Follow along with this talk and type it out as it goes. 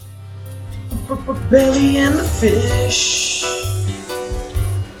Belly and the fish.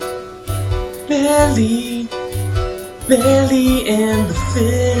 Belly and the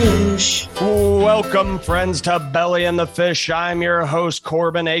fish. Welcome, friends, to Belly and the Fish. I'm your host,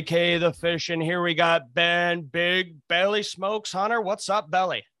 Corbin, aka The Fish, and here we got Ben Big Belly Smokes Hunter. What's up,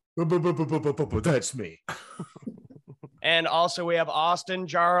 Belly? That's me. And also we have Austin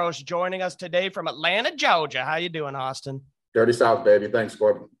Jaros joining us today from Atlanta, Georgia. How you doing, Austin? Dirty South, baby. Thanks,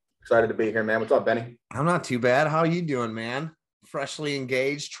 Corbin. Excited to be here, man. What's up, Benny? I'm not too bad. How are you doing, man? Freshly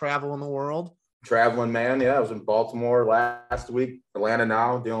engaged, traveling the world? Traveling, man. Yeah, I was in Baltimore last week, Atlanta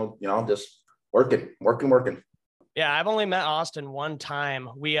now, doing, just working. Yeah, I've only met Austin one time.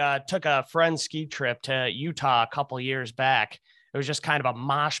 We took a friend ski trip to Utah a couple years back. It was just kind of a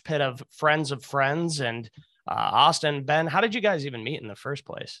mosh pit of friends. And Austin, Ben, how did you guys even meet in the first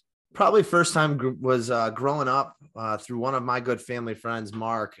place? Probably first time was growing up through one of my good family friends,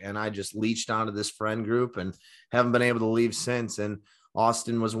 Mark, and I just leached onto this friend group and haven't been able to leave since. And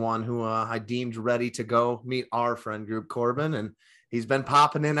Austin was one who I deemed ready to go meet our friend group, Corbin, and he's been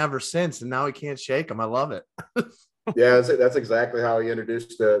popping in ever since, and now we can't shake him. I love it. Yeah, that's exactly how he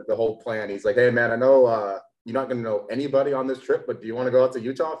introduced the whole plan. He's like, hey, man, I know you're not going to know anybody on this trip, but do you want to go out to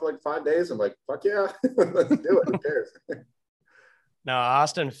Utah for like 5 days? I'm like, fuck yeah, let's do it. Who cares? No,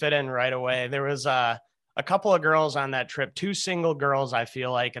 Austin fit in right away. There was a couple of girls on that trip, 2 single girls, I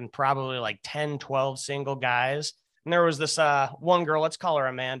feel like, and probably like 10, 12 single guys. And there was this one girl, let's call her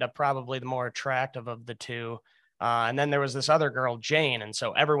Amanda, probably the more attractive of the two. And then there was this other girl, Jane. And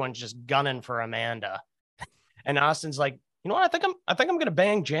so everyone's just gunning for Amanda. And Austin's like, you know what? I think I'm going to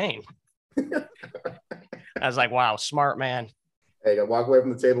bang Jane. I was like, wow, smart man. Hey, you gotta walk away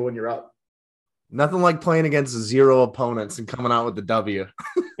from the table when you're up. Nothing like playing against 0 opponents and coming out with the W.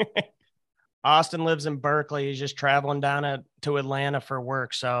 Austin lives in Berkeley. He's just traveling down to Atlanta for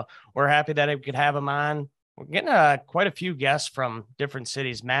work. So we're happy that we could have him on. We're getting quite a few guests from different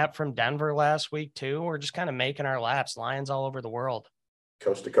cities. Matt from Denver last week, too. We're just kind of making our laps. Lions all over the world.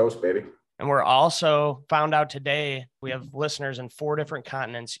 Coast to coast, baby. And we're also found out today, we have listeners in 4 different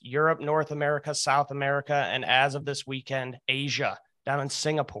continents: Europe, North America, South America, and as of this weekend, Asia, down in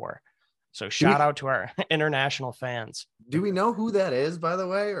Singapore. So shout out to our international fans. Do we know who that is, by the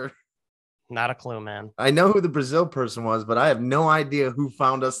way? Or not a clue, man. I know who the Brazil person was, but I have no idea who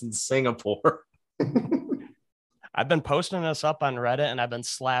found us in Singapore. I've been posting this up on Reddit, and I've been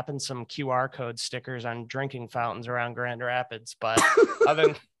slapping some QR code stickers on drinking fountains around Grand Rapids. But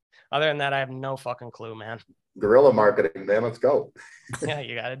other than that, I have no fucking clue, man. Guerrilla marketing, man. Let's go. Yeah,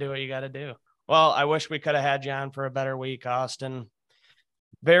 you got to do what you got to do. Well, I wish we could have had you on for a better week, Austin.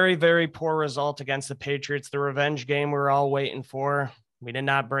 Very, very poor result against the Patriots. The revenge game we were all waiting for. We did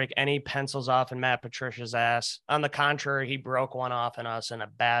not break any pencils off in Matt Patricia's ass. On the contrary, he broke one off in us in a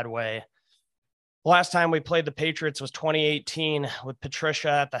bad way. Last time we played the Patriots was 2018 with Patricia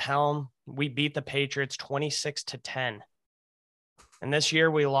at the helm. We beat the Patriots 26-10. And this year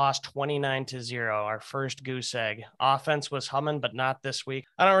we lost 29-0, our first goose egg. Offense was humming, but not this week.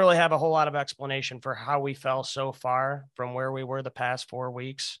 I don't really have a whole lot of explanation for how we fell so far from where we were the past 4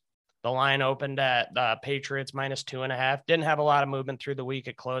 weeks. The line opened at Patriots -2.5. Didn't have a lot of movement through the week.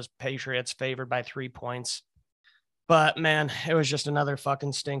 It closed Patriots favored by 3 points. But man, it was just another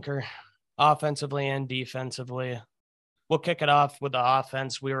fucking stinker, offensively and defensively. We'll kick it off with the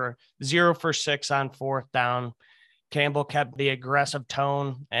offense. We were 0 for 6 on 4th down. Campbell kept the aggressive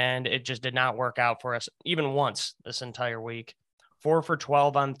tone, and it just did not work out for us even once this entire week. 4 for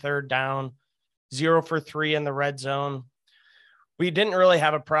 12 on 3rd down, 0 for 3 in the red zone. We didn't really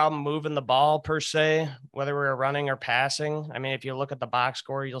have a problem moving the ball per se, whether we were running or passing. I mean, if you look at the box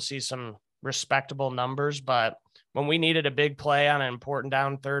score, you'll see some respectable numbers, but when we needed a big play on an important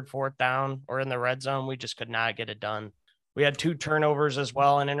down, 3rd, 4th down, or in the red zone, we just could not get it done. We had 2 turnovers as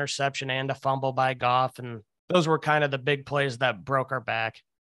well, an interception and a fumble by Goff, and those were kind of the big plays that broke our back.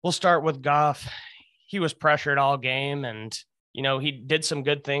 We'll start with Goff. He was pressured all game, and, he did some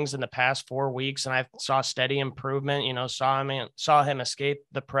good things in the past 4 weeks, and I saw steady improvement, saw him escape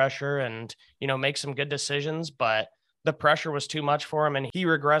the pressure and, make some good decisions, but the pressure was too much for him, and he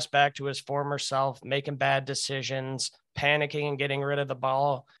regressed back to his former self, making bad decisions, panicking and getting rid of the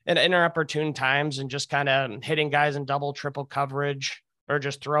ball at inopportune times and just kind of hitting guys in double, triple coverage, or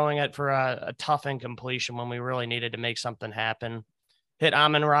just throwing it for a tough incompletion when we really needed to make something happen. Hit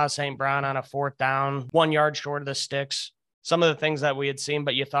Amon-Ra St. Brown on a 4th down, 1 yard short of the sticks. Some of the things that we had seen,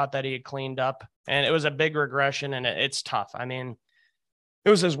 but you thought that he had cleaned up. And it was a big regression, and it's tough. I mean, it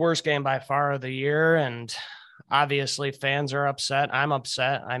was his worst game by far of the year, and obviously fans are upset. I'm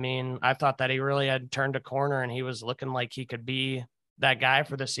upset. I mean, I thought that he really had turned a corner, and he was looking like he could be that guy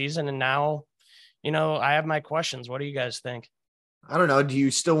for the season. And now I have my questions. What do you guys think? I don't know. Do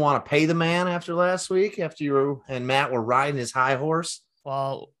you still want to pay the man after last week, after you and Matt were riding his high horse?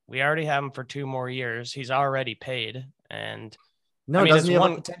 Well, we already have him for 2 more years. He's already paid. And No, I mean, doesn't it's he have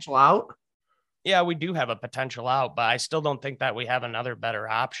one a potential out? yeah, we do have a potential out, but I still don't think that we have another better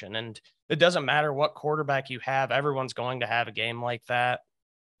option. And it doesn't matter what quarterback you have, everyone's going to have a game like that.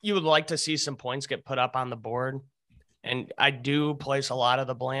 You would like to see some points get put up on the board. And I do place a lot of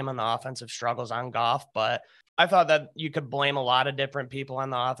the blame on the offensive struggles on Goff, but I thought that you could blame a lot of different people on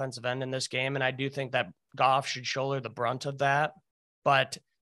the offensive end in this game. And I do think that Goff should shoulder the brunt of that. But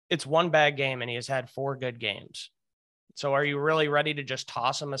it's one bad game and he has had 4 good games. So are you really ready to just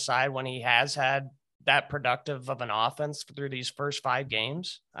toss him aside when he has had that productive of an offense through these first 5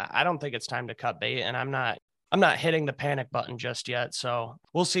 games? I don't think it's time to cut bait, and I'm not hitting the panic button just yet. So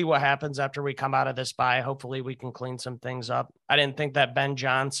we'll see what happens after we come out of this bye. Hopefully we can clean some things up. I didn't think that Ben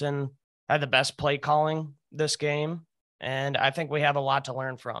Johnson had the best play calling this game, and I think we have a lot to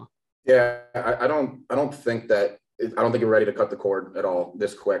learn from. Yeah, I don't think you're ready to cut the cord at all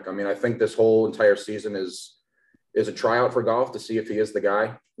this quick. I mean, I think this whole entire season is a tryout for Goff to see if he is the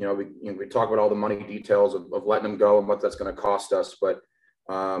guy. We talk about all the money details of letting him go and what that's going to cost us, but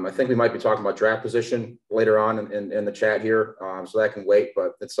I think we might be talking about draft position later on in the chat here, so that can wait.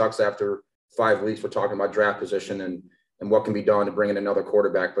 But it sucks after 5 weeks we're talking about draft position and what can be done to bring in another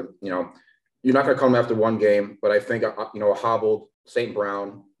quarterback. But you're not going to come after one game. But I think a hobbled St.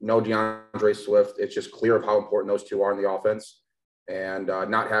 Brown, no DeAndre Swift. It's just clear of how important those two are in the offense, and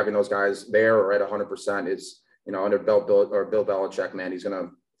not having those guys there or at 100% is. Under Bill Belichick, man, he's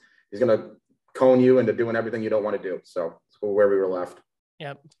gonna cone you into doing everything you don't want to do. So it's where we were left.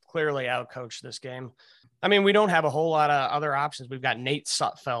 Yep, clearly outcoached this game. I mean, we don't have a whole lot of other options. We've got Nate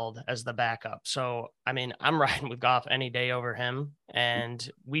Sutfeld as the backup. So, I mean, I'm riding with Goff any day over him. And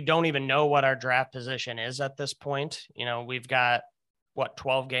we don't even know what our draft position is at this point. We've got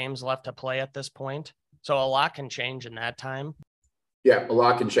 12 games left to play at this point. So a lot can change in that time. Yeah, a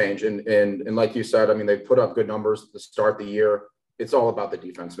lot can change. And like you said, I mean, they've put up good numbers to start the year. It's all about the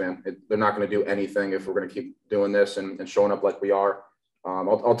defense, man. They're not going to do anything if we're going to keep doing this and showing up like we are.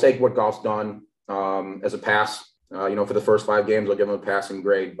 I'll take what Goff's done as a pass. For the first 5 games, I'll give him a passing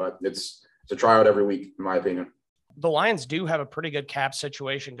grade, but it's a tryout every week, in my opinion. The Lions do have a pretty good cap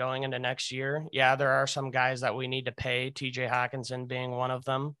situation going into next year. Yeah, there are some guys that we need to pay, TJ Hawkinson being one of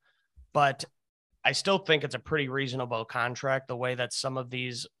them, but I still think it's a pretty reasonable contract, the way that some of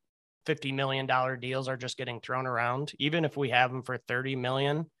these $50 million deals are just getting thrown around. Even if we have him for $30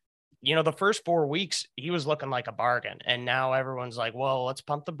 million, the first 4 weeks, he was looking like a bargain. And now everyone's like, well, let's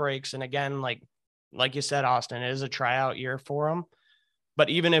pump the brakes. And again, like you said, Austin, it is a tryout year for him.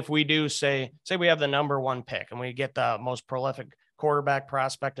 But even if we do say we have the number 1 pick and we get the most prolific quarterback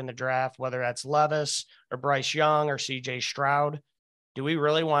prospect in the draft, whether that's Levis or Bryce Young or CJ Stroud, do we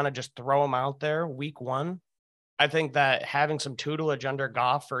really want to just throw him out there week 1? I think that having some tutelage under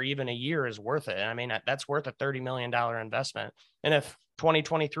Goff for even a year is worth it. I mean, that's worth a $30 million investment. And if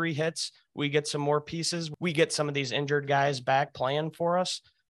 2023 hits, we get some more pieces, we get some of these injured guys back playing for us,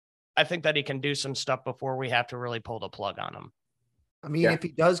 I think that he can do some stuff before we have to really pull the plug on him. I mean, if he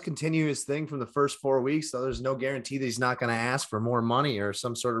does continue his thing from the first 4 weeks, though, there's no guarantee that he's not going to ask for more money or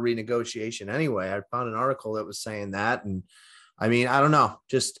some sort of renegotiation anyway. I found an article that was saying that. And I mean, I don't know.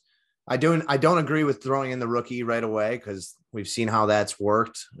 I don't agree with throwing in the rookie right away because we've seen how that's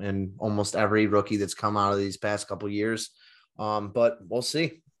worked in almost every rookie that's come out of these past couple of years. But we'll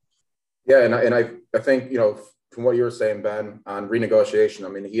see. Yeah, and I think from what you were saying, Ben, on renegotiation, I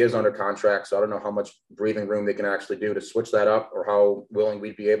mean, he is under contract, so I don't know how much breathing room they can actually do to switch that up or how willing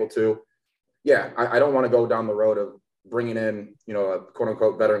we'd be able to. Yeah, I don't want to go down the road of bringing in, a quote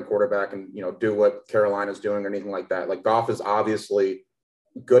unquote veteran quarterback and, do what Carolina's doing or anything like that. Like Goff is obviously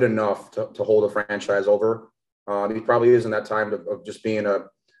good enough to hold a franchise over. He probably is in that time of just being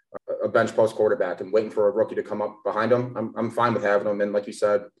a bench post quarterback and waiting for a rookie to come up behind him. I'm fine with having him. And like you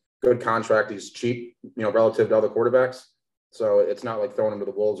said, good contract. He's cheap, relative to other quarterbacks. So it's not like throwing him to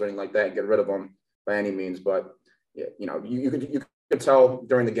the wolves or anything like that and get rid of him by any means. But you could tell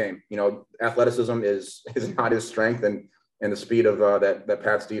during the game, athleticism is not his strength, and the speed of that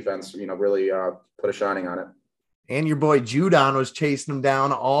Pats defense, really put a shining on it. And your boy Judon was chasing him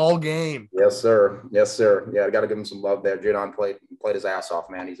down all game. Yes, sir. Yes, sir. Yeah, I got to give him some love there. Judon played his ass off,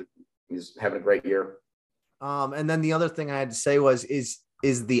 man. He's having a great year. And then the other thing I had to say was,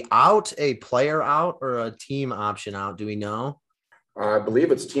 is the out a player out or a team option out? Do we know? I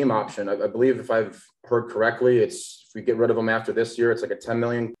believe it's team option. I believe if I've heard correctly, if we get rid of him after this year, it's like a 10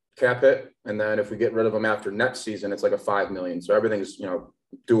 million cap hit. And then if we get rid of him after next season, it's like a 5 million. So everything's,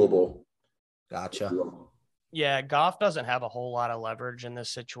 doable. Gotcha. Yeah, Goff doesn't have a whole lot of leverage in this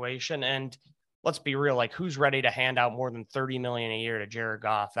situation. And let's be real, like who's ready to hand out more than $30 million a year to Jared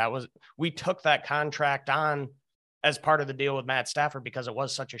Goff? We took that contract on as part of the deal with Matt Stafford because it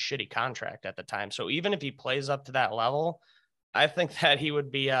was such a shitty contract at the time. So even if he plays up to that level, I think that he would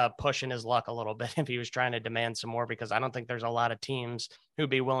be pushing his luck a little bit if he was trying to demand some more, because I don't think there's a lot of teams who'd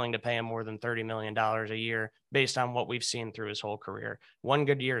be willing to pay him more than $30 million a year based on what we've seen through his whole career. One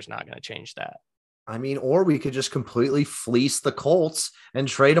good year is not going to change that. I mean, or we could just completely fleece the Colts and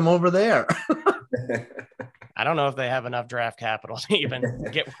trade him over there. I don't know if they have enough draft capital to even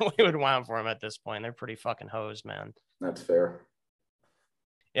get what we would want for him at this point. They're pretty fucking hosed, man. That's fair.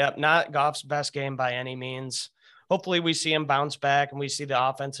 Yep, not Goff's best game by any means. Hopefully we see him bounce back and we see the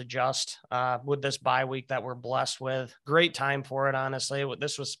offense adjust with this bye week that we're blessed with. Great time for it, honestly.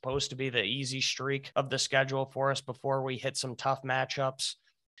 This was supposed to be the easy streak of the schedule for us before we hit some tough matchups.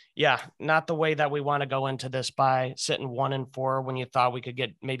 Yeah, not the way that we want to go into this bye, sitting 1-4 when you thought we could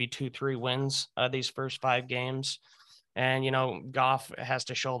get maybe 2-3 wins out of these first 5 games. And, Goff has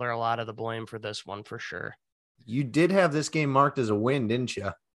to shoulder a lot of the blame for this one for sure. You did have this game marked as a win, didn't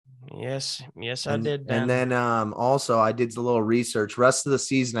you? Yes, I did, Ben. And then also I did a little research. Rest of the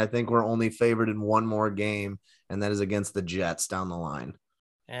season, I think we're only favored in one more game, and that is against the Jets down the line.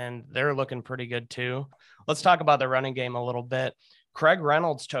 And they're looking pretty good too. Let's talk about the running game a little bit. Craig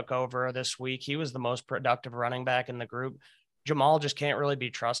Reynolds took over this week. He was the most productive running back in the group. Jamal just can't really be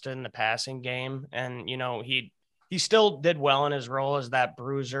trusted in the passing game. And, he still did well in his role as that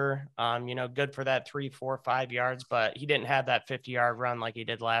bruiser, good for that 3, 4, 5 yards, but he didn't have that 50-yard run like he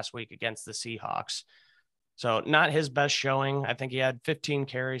did last week against the Seahawks. So not his best showing. I think he had 15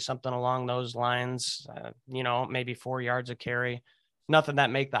 carries, something along those lines, maybe 4 yards a carry. Nothing that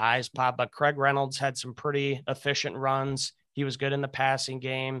make the eyes pop, but Craig Reynolds had some pretty efficient runs. He was good in the passing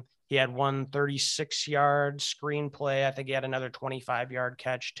game. He had one 36-yard screen play. I think he had another 25-yard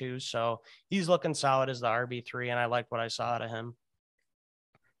catch too. So he's looking solid as the RB3, and I like what I saw out of him.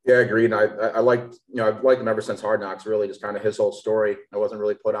 Yeah, agreed. And I liked, I've liked him ever since Hard Knocks, really just kind of his whole story. I wasn't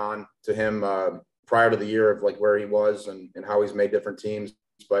really put on to him prior to the year of like where he was and how he's made different teams,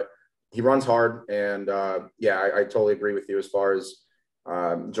 but he runs hard. And I totally agree with you as far as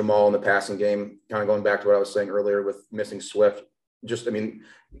Jamal in the passing game, kind of going back to what I was saying earlier with missing Swift.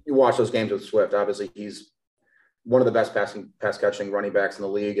 You watch those games with Swift. Obviously, he's one of the best pass catching running backs in the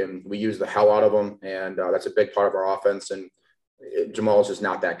league, and we use the hell out of him. And that's a big part of our offense. And Jamal's just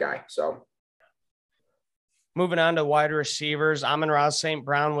not that guy. So, moving on to wide receivers, Amon-Ra St.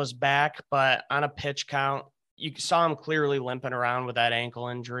 Brown was back, but on a pitch count, you saw him clearly limping around with that ankle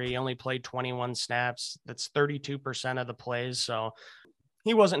injury. He only played 21 snaps. That's 32% of the plays. So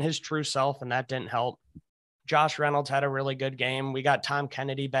he wasn't his true self, and that didn't help. Josh Reynolds had a really good game. We got Tom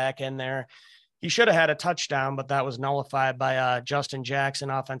Kennedy back in there. He should have had a touchdown, but that was nullified by Justin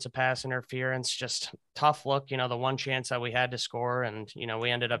Jackson, offensive pass interference. Just tough look, the one chance that we had to score. And, we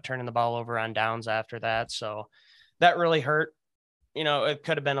ended up turning the ball over on downs after that. So that really hurt. It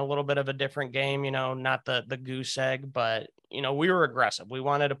could have been a little bit of a different game, not the goose egg, but, we were aggressive. We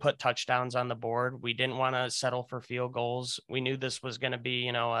wanted to put touchdowns on the board. We didn't want to settle for field goals. We knew this was going to be,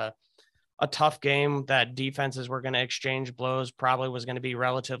 a tough game, that defenses were going to exchange blows, probably was going to be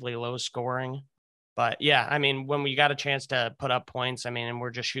relatively low scoring. But yeah, when we got a chance to put up points, and we're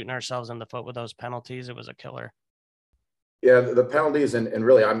just shooting ourselves in the foot with those penalties, it was a killer. Yeah, the penalties and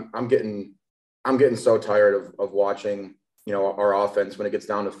really I'm getting so tired of watching, our offense when it gets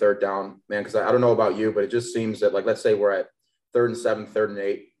down to third down, man, because I don't know about you, but it just seems that, like, let's say we're at 3rd and 7, 3rd and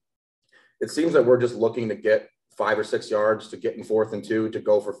 8. It seems that we're just looking to get 5 or 6 yards to get in 4th and 2 to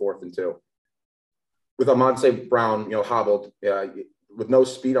go for 4th and 2. With Amon-Ra Brown, hobbled, with no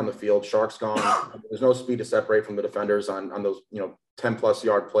speed on the field, Shark's gone. There's no speed to separate from the defenders on those, 10+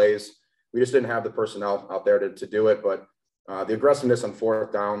 yard plays. We just didn't have the personnel out there to do it. But the aggressiveness on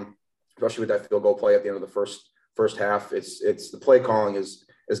 4th down, especially with that field goal play at the end of the first half, it's the play calling is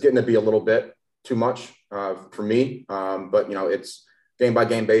getting to be a little bit too much for me. But it's game by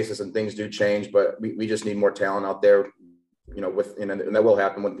game basis and things do change. But we just need more talent out there, and that will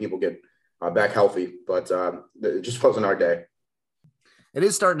happen when people get back healthy, but it just wasn't our day. It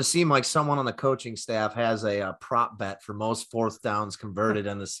is starting to seem like someone on the coaching staff has a prop bet for most 4th downs converted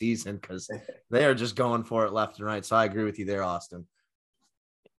in the season, because they are just going for it left and right. So I agree with you there, Austin.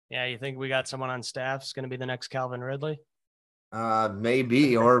 Yeah, you think we got someone on staff is going to be the next Calvin Ridley?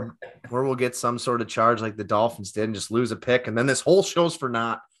 Maybe, or we'll get some sort of charge like the Dolphins did and just lose a pick, and then this whole show's for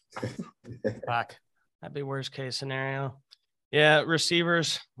naught. Fuck, that'd be worst case scenario. Yeah,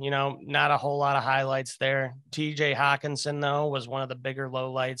 receivers, not a whole lot of highlights there. TJ Hawkinson, though, was one of the bigger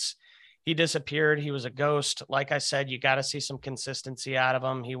lowlights. he disappeared. He was a ghost. Like I said, you got to see some consistency out of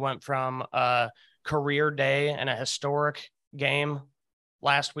him. He went from a career day and a historic game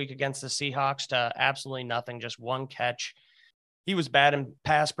last week against the Seahawks to absolutely nothing, just one catch. He was bad in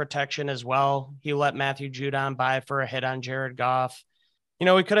pass protection as well. He let Matthew Judon by for a hit on Jared Goff.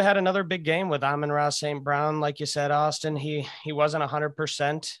 We could have had another big game with Amon-Ra St. Brown. Like you said, Austin, he wasn't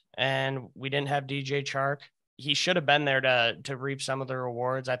 100%, and we didn't have DJ Chark. He should have been there to reap some of the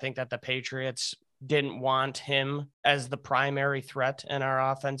rewards. I think that the Patriots didn't want him as the primary threat in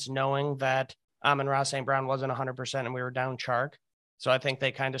our offense, knowing that Amon-Ra St. Brown wasn't 100% and we were down Chark. So I think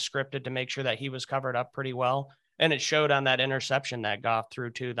they kind of scripted to make sure that he was covered up pretty well. And it showed on that interception that Goff threw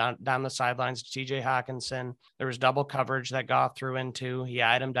to down the sidelines to TJ Hawkinson. There was double coverage that Goff threw into. He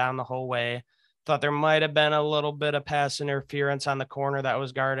eyed him down the whole way. Thought there might have been a little bit of pass interference on the corner that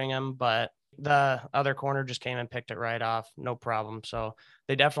was guarding him, but the other corner just came and picked it right off. No problem. So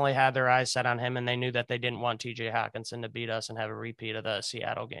they definitely had their eyes set on him, and they knew that they didn't want TJ Hawkinson to beat us and have a repeat of the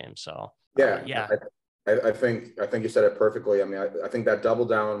Seattle game. So yeah. I think you said it perfectly. I mean, I think that double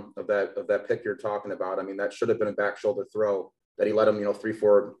down of that pick you're talking about, I mean, that should have been a back shoulder throw that he let him,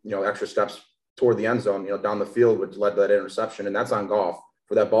 3-4, extra steps toward the end zone, down the field, which led to that interception. And that's on Goff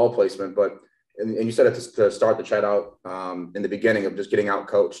for that ball placement. But, and you said it to start the chat out in the beginning of just getting out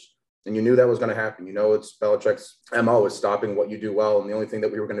coached. And you knew that was going to happen. It's Belichick's MO is stopping what you do well. And the only thing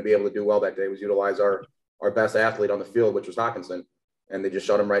that we were going to be able to do well that day was utilize our best athlete on the field, which was Hawkinson. And they just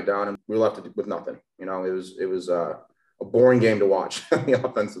shut him right down, and we were left with nothing. It was a boring game to watch on the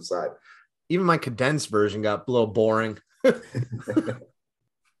offensive side. Even my condensed version got a little boring.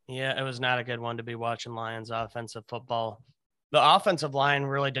 Yeah, it was not a good one to be watching Lions offensive football. The offensive line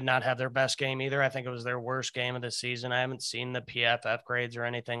really did not have their best game either. I think it was their worst game of the season. I haven't seen the PFF grades or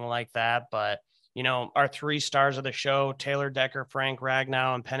anything like that, but our 3 stars of the show, Taylor Decker, Frank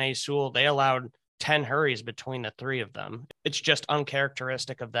Ragnow, and Penei Sewell, they allowed 10 hurries between the 3 of them. It's just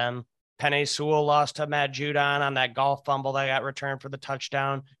uncharacteristic of them. Penei Sewell lost to Matt Judon on that golf fumble that got returned for the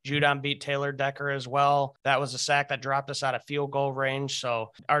touchdown. Judon beat Taylor Decker as well. That was a sack that dropped us out of field goal range.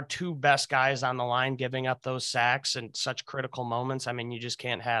 So our 2 best guys on the line giving up those sacks in such critical moments, I mean, you just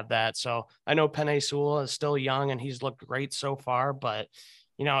can't have that. So I know Penei Sewell is still young and he's looked great so far, but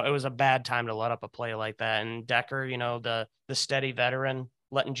it was a bad time to let up a play like that. And Decker, the steady veteran,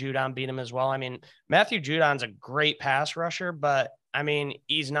 letting Judon beat him as well. I mean, Matthew Judon's a great pass rusher, but I mean,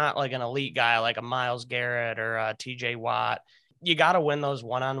 he's not like an elite guy like a Myles Garrett or a TJ Watt. You got to win those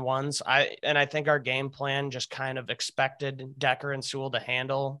one-on-ones. I think our game plan just kind of expected Decker and Sewell to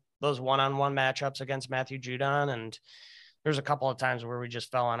handle those one-on-one matchups against Matthew Judon. And there's a couple of times where we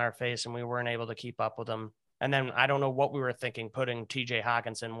just fell on our face and we weren't able to keep up with them. And then I don't know what we were thinking putting TJ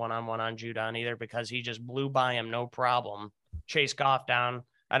Hawkinson one-on-one on Judon either, because he just blew by him, no problem. Chase Goff down.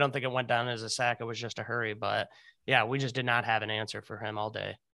 I don't think it went down as a sack. It was just a hurry, but yeah, we just did not have an answer for him all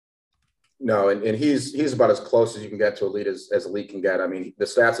day. No, and he's about as close as you can get to elite as elite can get. I mean, the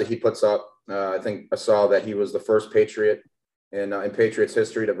stats that he puts up, I think I saw that he was the first Patriot in Patriots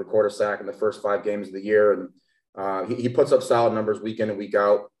history to record a sack in the first 5 games of the year. And he puts up solid numbers week in and week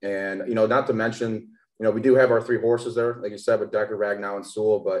out. And, not to mention, we do have our 3 horses there, like you said, with Decker, Ragnow, and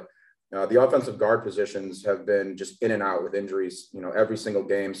Sewell, but the offensive guard positions have been just in and out with injuries, every single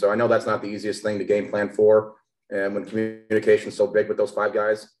game. So I know that's not the easiest thing to game plan for. And when communication is so big with those 5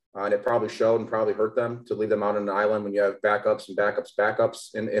 guys, and it probably showed and probably hurt them to leave them out on an island when you have backups and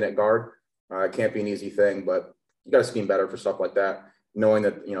backups in at guard. It can't be an easy thing, but you got to scheme better for stuff like that, knowing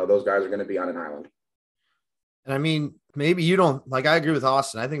that, those guys are going to be on an island. And I mean, maybe you don't like, I agree with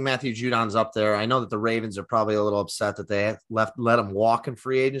Austin. I think Matthew Judon's up there. I know that the Ravens are probably a little upset that they let him walk in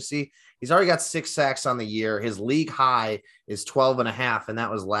free agency. He's already got 6 sacks on the year. His league high is 12.5, and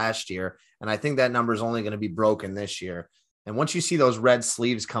that was last year. And I think that number is only going to be broken this year. And once you see those red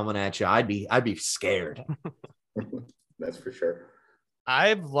sleeves coming at you, I'd be scared. That's for sure.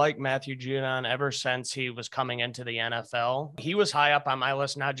 I've liked Matthew Judon ever since he was coming into the NFL. He was high up on my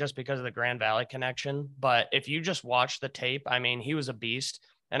list, not just because of the Grand Valley connection, but if you just watch the tape, I mean, he was a beast.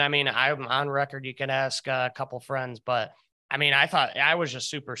 And I mean, I'm on record. You can ask a couple friends, but I mean, I thought I was just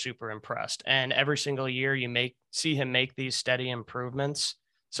super, super impressed. And every single year you see him make these steady improvements.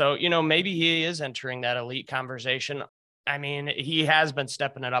 So, maybe he is entering that elite conversation. I mean, he has been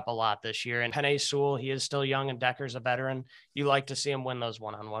stepping it up a lot this year. And Penei Sewell, he is still young, and Decker's a veteran. You like to see him win those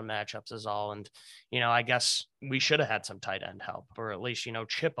one-on-one matchups is all. And, I guess we should have had some tight end help, or at least,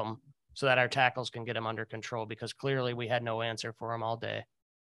 chip him so that our tackles can get him under control, because clearly we had no answer for him all day.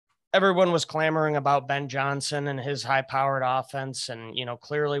 everyone was clamoring about Ben Johnson and his high-powered offense. And,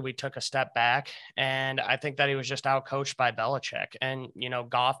 clearly we took a step back. And I think that he was just outcoached by Belichick. And,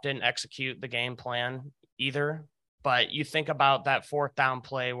 Goff didn't execute the game plan either. But you think about that fourth down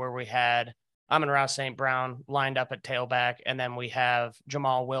play where we had Amon-Ra St. Brown lined up at tailback, and then we have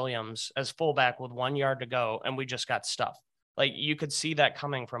Jamal Williams as fullback with 1 yard to go, and we just got stuffed. Like, you could see that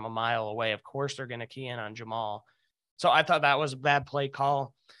coming from a mile away. Of course, they're going to key in on Jamal. So I thought that was a bad play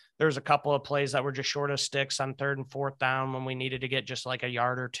call. There's a couple of plays that were just short of sticks on third and fourth down when we needed to get just like a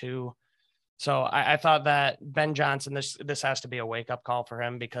yard or two. So I thought that Ben Johnson, this has to be a wake-up call for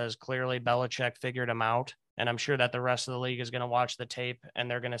him, because clearly Belichick figured him out. And I'm sure that the rest of the league is going to watch the tape and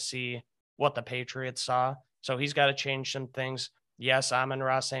they're going to see what the Patriots saw. So he's got to change some things. Yes,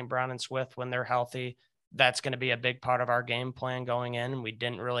 Amon-Ra St. Brown and Swift, when they're healthy, that's going to be a big part of our game plan going in. We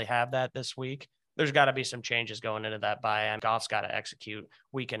didn't really have that this week. There's got to be some changes going into that bye, and Goff's got to execute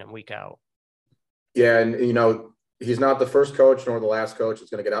week in and week out. Yeah, and he's not the first coach nor the last coach that's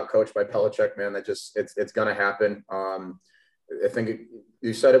going to get out coached by Belichick, man. It's going to happen. I think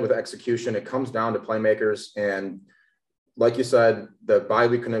you said it with execution. It comes down to playmakers, and like you said, the bye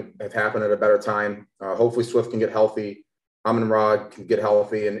week couldn't have happened at a better time. Hopefully Swift can get healthy. Amon-Ra can get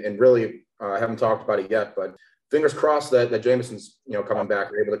healthy, and really I haven't talked about it yet, but fingers crossed that Jameson's, coming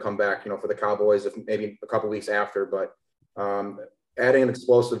back, or able to come back, for the Cowboys, if maybe a couple weeks after. But adding an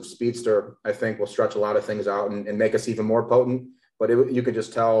explosive speedster, I think, will stretch a lot of things out and make us even more potent. But you could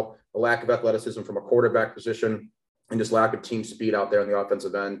just tell the lack of athleticism from a quarterback position and just lack of team speed out there in the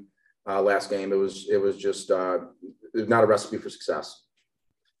offensive end last game. It was just not a recipe for success.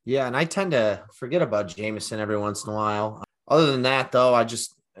 Yeah, and I tend to forget about Jameson every once in a while. Other than that, though,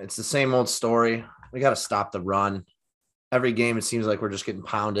 it's the same old story. We got to stop the run. Every game, it seems like we're just getting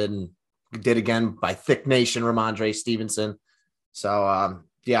pounded, and did again by Thick Nation, Ramondre Stevenson. So,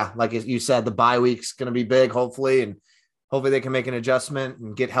 yeah, like you said, the bye week's going to be big, hopefully, and hopefully they can make an adjustment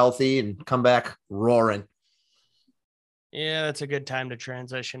and get healthy and come back roaring. Yeah, that's a good time to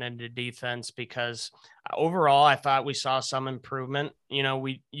transition into defense, because overall I thought we saw some improvement.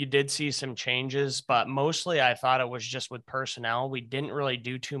 You did see some changes, but mostly I thought it was just with personnel. We didn't really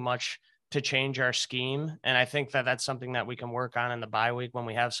do too much to change our scheme. And I think that that's something that we can work on in the bye week when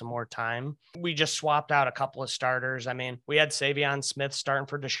we have some more time. We just swapped out a couple of starters. I mean, we had Savion Smith starting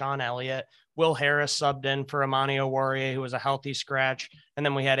for Deshaun Elliott. Will Harris subbed in for Amani Oruwariye, who was a healthy scratch. And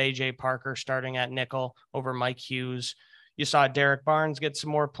then we had AJ Parker starting at nickel over Mike Hughes. You saw Derek Barnes get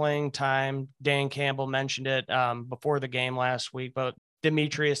some more playing time. Dan Campbell mentioned it before the game last week, but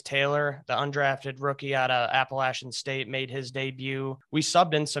Demetrius Taylor, the undrafted rookie out of Appalachian State, made his debut. We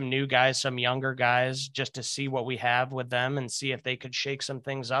subbed in some new guys, some younger guys, just to see what we have with them and see if they could shake some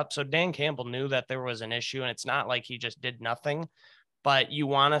things up. So Dan Campbell knew that there was an issue, and it's not like he just did nothing, but you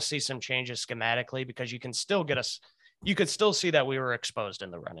want to see some changes schematically, because you could still see that we were exposed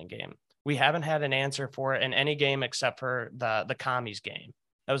in the running game. We haven't had an answer for it in any game except for the Commies game.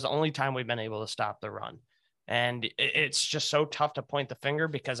 That was the only time we've been able to stop the run. And it's just so tough to point the finger,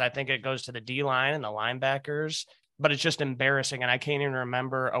 because I think it goes to the D-line and the linebackers, but it's just embarrassing. And I can't even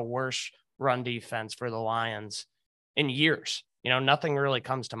remember a worse run defense for the Lions in years. Nothing really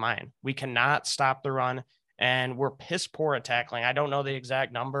comes to mind. We cannot stop the run, and we're piss poor at tackling. I don't know the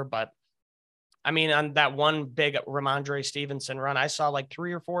exact number, but I mean, on that one big Ramondre Stevenson run, I saw like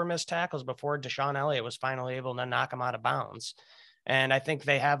 3 or 4 missed tackles before Deshaun Elliott was finally able to knock him out of bounds. And I think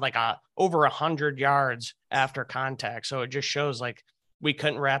they had like over 100 yards after contact. So it just shows like we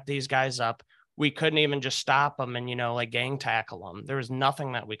couldn't wrap these guys up. We couldn't even just stop them and, like gang tackle them. There was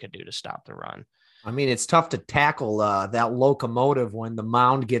nothing that we could do to stop the run. I mean, it's tough to tackle that locomotive when the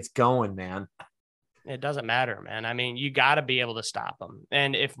mound gets going, man. It doesn't matter, man. I mean, you got to be able to stop them.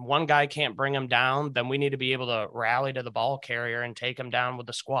 And if one guy can't bring them down, then we need to be able to rally to the ball carrier and take them down with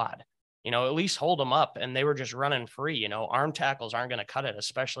the squad. At least hold them up. And they were just running free. Arm tackles aren't going to cut it,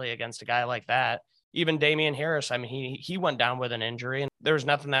 especially against a guy like that. Even Damian Harris, I mean, he went down with an injury, and there was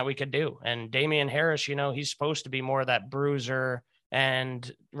nothing that we could do. And Damian Harris, he's supposed to be more of that bruiser, and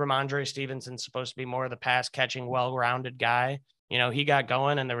Ramondre Stevenson's supposed to be more of the pass catching, well-rounded guy. He got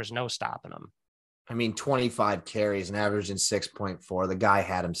going and there was no stopping him. I mean, 25 carries and averaging 6.4. The guy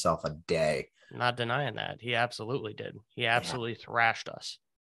had himself a day. Not denying that. He absolutely did. He absolutely thrashed us.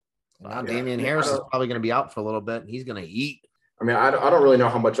 Now Damian Harris is probably going to be out for a little bit, and he's going to eat. I mean, I don't really know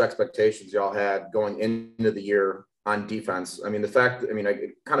how much expectations y'all had going into the year on defense. I mean, it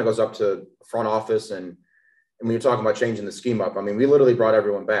kind of goes up to front office, and when you're talking about changing the scheme up, I mean, we literally brought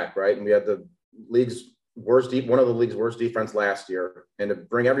everyone back, right? And we had the league's one of the league's worst defense last year, and to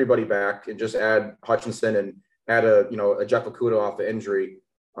bring everybody back and just add Hutchinson and add a Jeff Okudah off the injury,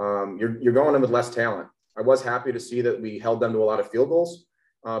 you're going in with less talent. I was happy to see that we held them to a lot of field goals,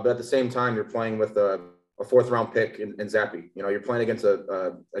 but at the same time, you're playing with a fourth round pick in Zappe. You're playing against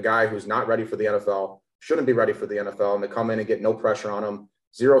a guy who's not ready for the NFL, shouldn't be ready for the NFL, and they come in and get no pressure on him.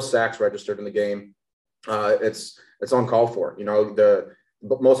 0 sacks registered in the game. It's uncalled for.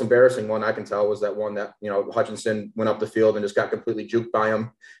 The most embarrassing one I can tell was that one that, Hutchinson went up the field and just got completely juked by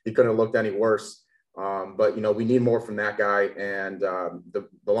him. He couldn't have looked any worse. But we need more from that guy. And the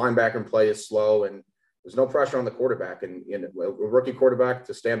linebacker play is slow, and there's no pressure on the quarterback. And a rookie quarterback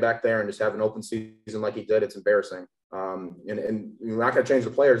to stand back there and just have an open season like he did, it's embarrassing. And we're not going to change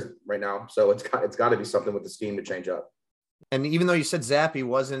the players right now. So it's got to be something with the scheme to change up. And even though you said Zappe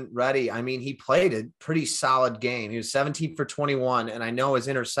wasn't ready, I mean, he played a pretty solid game. He was 17 for 21, and I know his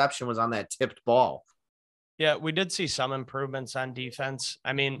interception was on that tipped ball. Yeah, we did see some improvements on defense.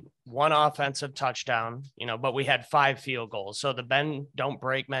 I mean, 1 offensive touchdown, but we had 5 field goals. So the bend don't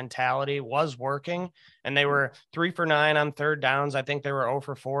break mentality was working, and they were 3 for 9 on third downs. I think they were 0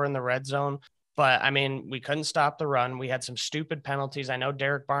 for 4 in the red zone. But, I mean, we couldn't stop the run. We had some stupid penalties. I know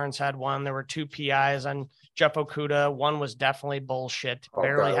Derek Barnes had one. There were 2 PIs on Jeff Okudah. One was definitely bullshit.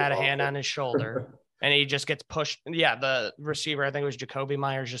 Barely had a hand on his shoulder. And he just gets pushed. Yeah, the receiver, I think it was Jacoby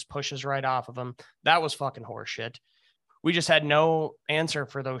Myers, just pushes right off of him. That was fucking horseshit. We just had no answer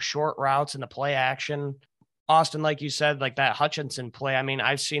for those short routes and the play action. Austin, like you said, like that Hutchinson play, I mean,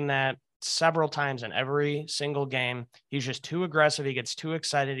 I've seen that several times in every single game. He's just too aggressive. He gets too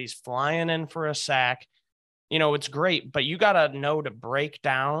excited. He's flying in for a sack. It's great, but you got to know to break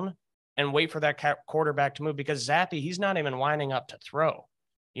down and wait for that quarterback to move, because Zappe, he's not even winding up to throw.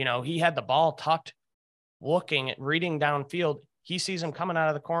 He had the ball tucked, reading downfield. He sees him coming out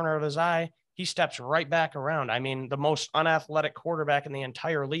of the corner of his eye. He steps right back around. I mean, the most unathletic quarterback in the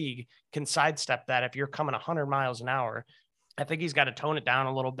entire league can sidestep that if you're coming 100 miles an hour. I think he's got to tone it down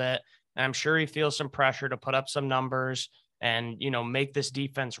a little bit. And I'm sure he feels some pressure to put up some numbers and, make this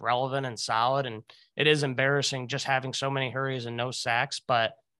defense relevant and solid. And it is embarrassing just having so many hurries and no sacks.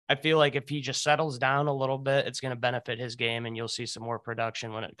 But I feel like if he just settles down a little bit, it's going to benefit his game, and you'll see some more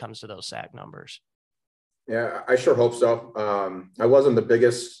production when it comes to those sack numbers. Yeah, I sure hope so. I wasn't the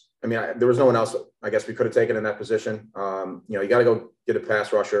biggest. I mean, there was no one else I guess we could have taken in that position. You got to go get a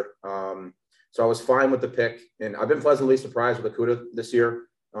pass rusher. So I was fine with the pick, and I've been pleasantly surprised with Okudah this year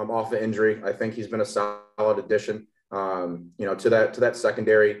off the injury. I think he's been a solid addition, to that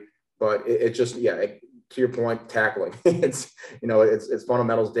secondary. But it just, to your point, tackling. It's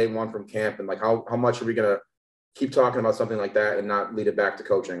fundamentals day one from camp, and like how much are we going to keep talking about something like that and not lead it back to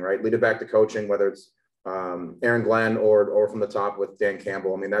coaching, right? Lead it back to coaching, whether it's Aaron Glenn or from the top with Dan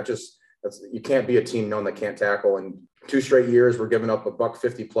Campbell. I mean, you can't be a team known that can't tackle. And 2 straight years we're giving up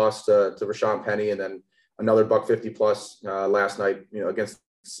 $150 plus to Rashawn Penny, and then another $150 plus last night, against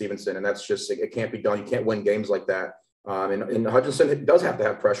Stevenson. And that's just, it can't be done. You can't win games like that. And Hutchinson does have to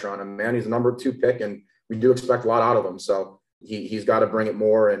have pressure on him, man. He's the number 2 pick, and we do expect a lot out of him. So he's got to bring it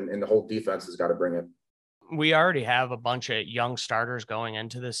more, and the whole defense has got to bring it. We already have a bunch of young starters going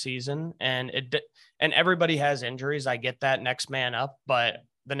into this season, and everybody has injuries. I get that, next man up, but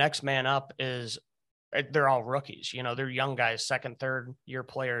the next man up they're all rookies. They're young guys, 2nd, 3rd year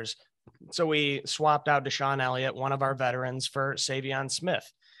players. So we swapped out Deshaun Elliott, one of our veterans, for Savion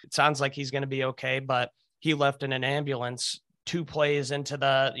Smith. It sounds like he's going to be okay, but he left in an ambulance 2 plays into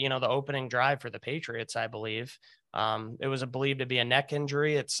the opening drive for the Patriots, I believe. It was believed to be a neck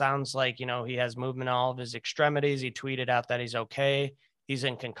injury. It sounds like, he has movement in all of his extremities. He tweeted out that he's okay. He's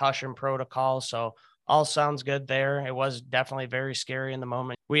in concussion protocol. So all sounds good there. It was definitely very scary in the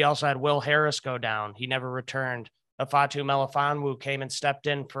moment. We also had Will Harris go down. He never returned. Afatu Melifonwu came and stepped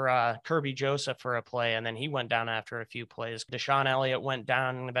in for Kirby Joseph for a play, and then he went down after a few plays. Deshaun Elliott went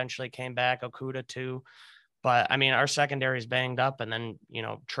down and eventually came back. Okudah too. But I mean, our secondary is banged up, and then,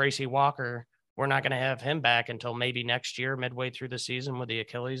 Tracy Walker, we're not going to have him back until maybe next year, midway through the season with the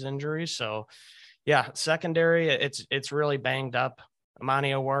Achilles injury. So yeah, secondary, it's really banged up.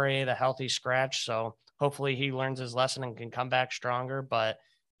 Amani Oruwariye, the healthy scratch. So hopefully he learns his lesson and can come back stronger, but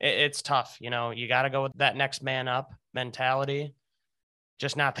it's tough. You got to go with that next man up mentality,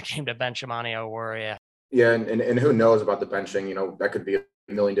 just not the game to bench Amani Oruwariye. Yeah. And who knows about the benching, that could be a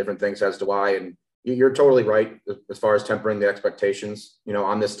million different things as to why. And you're totally right as far as tempering the expectations,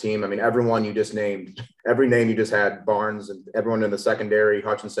 on this team. I mean, everyone you just named, every name you just had, Barnes and everyone in the secondary,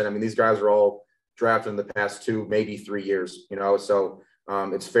 Hutchinson. I mean, these guys are all drafted in the past 2, maybe 3 years, so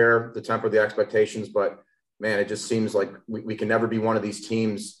it's fair to temper the expectations, but man, it just seems like we can never be one of these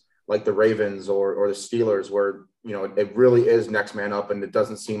teams like the Ravens or the Steelers where, it really is next man up, and it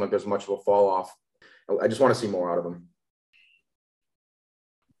doesn't seem like there's much of a fall off. I just want to see more out of them.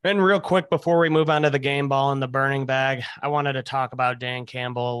 And real quick, before we move on to the game ball and the burning bag, I wanted to talk about Dan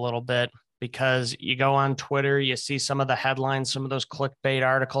Campbell a little bit because you go on Twitter, you see some of the headlines, some of those clickbait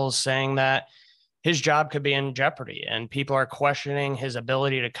articles saying that his job could be in jeopardy and people are questioning his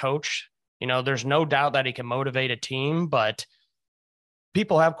ability to coach. There's no doubt that he can motivate a team, but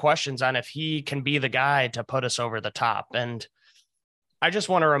people have questions on if he can be the guy to put us over the top. And I just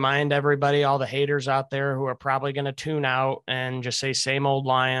want to remind everybody, all the haters out there who are probably going to tune out and just say same old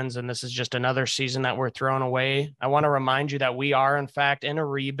Lions, and this is just another season that we're throwing away. I want to remind you that we are, in fact, in a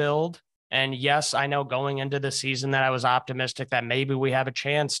rebuild. And yes, I know going into the season that I was optimistic that maybe we have a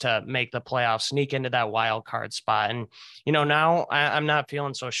chance to make the playoffs, sneak into that wild card spot. And, now I'm not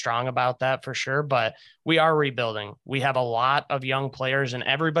feeling so strong about that for sure, but we are rebuilding. We have a lot of young players, and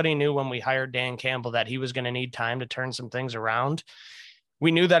everybody knew when we hired Dan Campbell that he was going to need time to turn some things around. We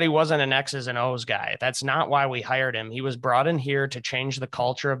knew that he wasn't an X's and O's guy. That's not why we hired him. He was brought in here to change the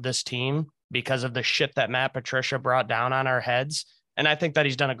culture of this team because of the shit that Matt Patricia brought down on our heads. And I think that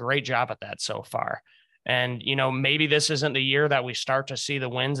he's done a great job at that so far. And, maybe this isn't the year that we start to see the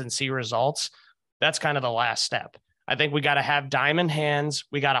wins and see results. That's kind of the last step. I think we got to have diamond hands.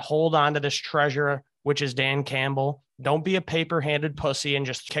 We got to hold on to this treasure, which is Dan Campbell. Don't be a paper-handed pussy and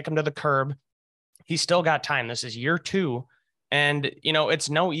just kick him to the curb. He's still got time. This is year 2. And, it's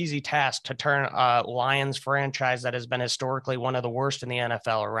no easy task to turn a Lions franchise that has been historically one of the worst in the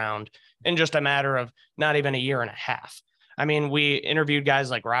NFL around in just a matter of not even a year and a half. I mean, we interviewed guys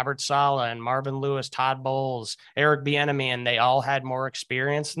like Robert Saleh and Marvin Lewis, Todd Bowles, Eric Bieniemy, and they all had more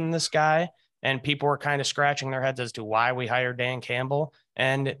experience than this guy. And people were kind of scratching their heads as to why we hired Dan Campbell.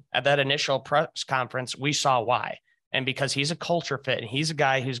 And at that initial press conference, we saw why. And because he's a culture fit and he's a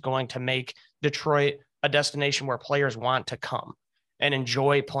guy who's going to make Detroit a destination where players want to come and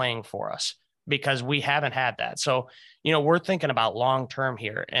enjoy playing for us, because we haven't had that. So, we're thinking about long-term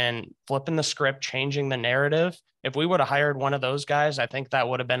here and flipping the script, changing the narrative. If we would have hired one of those guys, I think that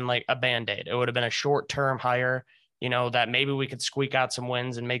would have been like a Band-Aid. It would have been a short-term hire, that maybe we could squeak out some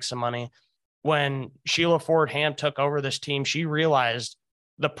wins and make some money. When Sheila Ford Hamp took over this team, she realized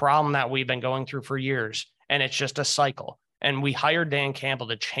the problem that we've been going through for years, and it's just a cycle. And we hired Dan Campbell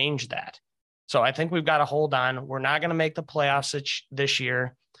to change that. So I think we've got to hold on. We're not going to make the playoffs this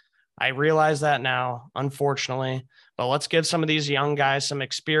year. I realize that now, unfortunately, but let's give some of these young guys some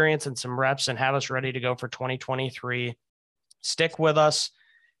experience and some reps and have us ready to go for 2023. Stick with us.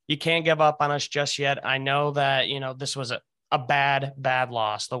 You can't give up on us just yet. I know that, this was a bad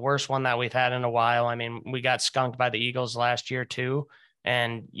loss, the worst one that we've had in a while. I mean, we got skunked by the Eagles last year too.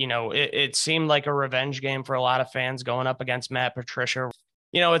 And, it seemed like a revenge game for a lot of fans going up against Matt Patricia.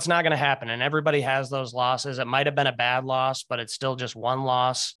 It's not going to happen. And everybody has those losses. It might have been a bad loss, but it's still just one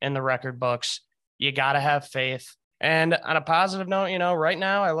loss in the record books. You got to have faith. And on a positive note, right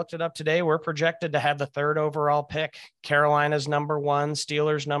now, I looked it up today. We're projected to have the 3rd overall pick. Carolina's number 1,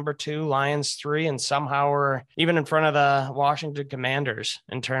 Steelers number 2, Lions 3, and somehow we're even in front of the Washington Commanders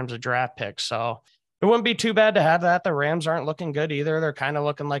in terms of draft picks. So it wouldn't be too bad to have that. The Rams aren't looking good either. They're kind of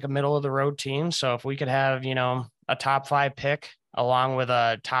looking like a middle of the road team. So if we could have, a top 5 pick along with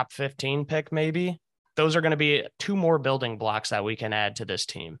a top 15 pick, maybe those are going to be 2 more building blocks that we can add to this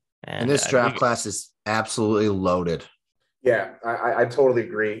team. And this draft class is absolutely loaded. Yeah, I totally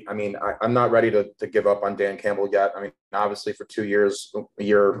agree. I mean, I'm not ready to give up on Dan Campbell yet. I mean, obviously for 2 years, a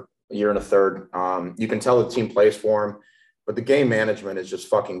year and a third, you can tell the team plays for him, but the game management is just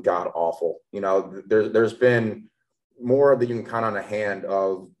fucking god awful. There's been more that you can count on a hand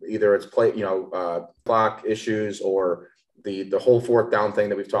of either it's clock issues or the whole 4th down thing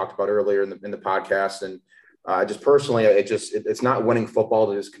that we've talked about earlier in the podcast. And just personally, it's not winning football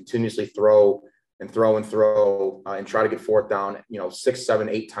to just continuously throw and try to get 4th down, 6, 7,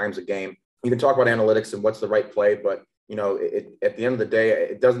 8 times a game. You can talk about analytics and what's the right play, but at the end of the day,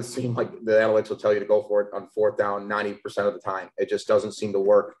 it doesn't seem like the analytics will tell you to go for it on 4th down 90% of the time. It just doesn't seem to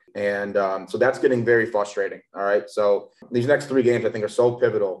work. And so that's getting very frustrating. All right. So these next 3 games, I think, are so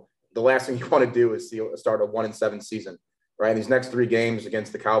pivotal. The last thing you want to do is start a 1-7 season, right? These next 3 games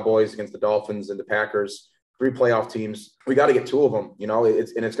against the Cowboys, against the Dolphins and the Packers, 3 playoff teams, we got to get 2 of them,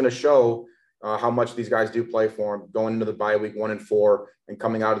 it's going to show how much these guys do play for them going into the bye week 1-4 and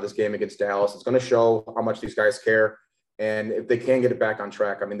coming out of this game against Dallas. It's going to show how much these guys care. And if they can get it back on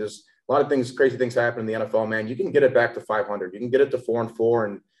track, I mean, there's a lot of things, crazy things happen in the NFL, man. You can get it back to 500. You can get it to 4-4,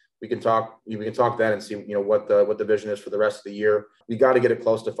 and we can talk that and see, what the vision is for the rest of the year. We got to get it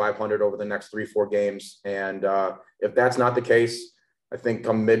close to 500 over the next 3-4 games. And if that's not the case, I think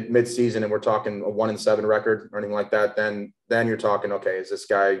come mid-season and we're talking a 1-7 record or anything like that, then you're talking, okay, is this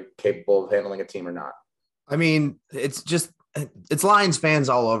guy capable of handling a team or not? I mean, it's just it's Lions fans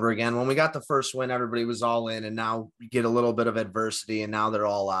all over again. When we got the first win, everybody was all in, and now we get a little bit of adversity, and now they're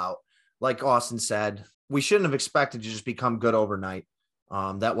all out. Like Austin said, we shouldn't have expected to just become good overnight.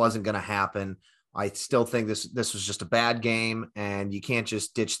 That wasn't going to happen. I still think this was just a bad game, and you can't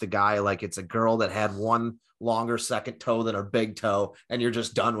just ditch the guy like it's a girl that had one longer second toe than her big toe, and you're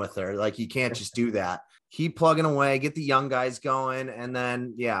just done with her. Like, you can't just do that. Keep plugging away, get the young guys going, and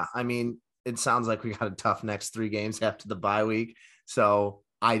then, yeah, I mean, it sounds like we got a tough next 3 games after the bye week. So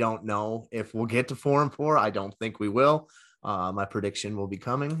I don't know if we'll get to 4-4. I don't think we will. My prediction will be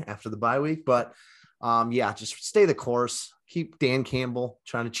coming after the bye week, but yeah, just stay the course. Keep Dan Campbell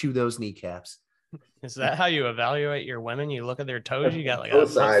trying to chew those kneecaps. Is that how you evaluate your women? You look at their toes, you got like a Toe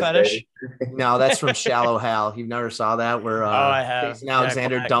foot size, fetish? No, that's from Shallow Hal. You never saw that where I have. Jason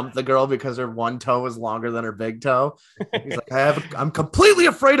Alexander Jack Black. dumped the girl because her one toe was longer than her big toe. He's like, I'm completely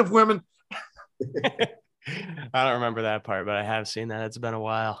afraid of women. I don't remember that part, but I have seen that. It's been a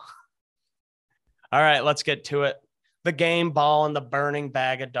while. All right, let's get to it. The game ball and the burning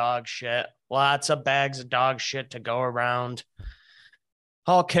bag of dog shit. Lots of bags of dog shit to go around.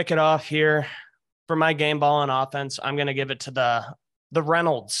 I'll kick it off here. For my game ball on offense, I'm going to give it to the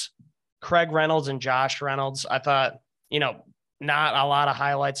Reynolds, Craig Reynolds and Josh Reynolds. I thought, not a lot of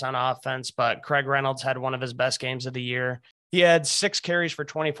highlights on offense, but Craig Reynolds had one of his best games of the year. He had 6 carries for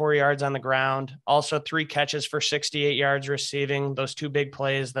 24 yards on the ground, also 3 catches for 68 yards receiving. Those 2 big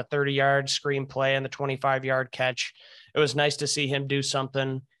plays, the 30-yard screen play and the 25-yard catch. It was nice to see him do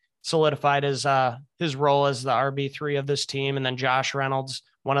something, solidified his role as the RB3 of this team. And then Josh Reynolds,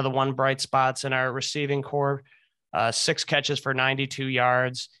 one of the one bright spots in our receiving core, 6 catches for 92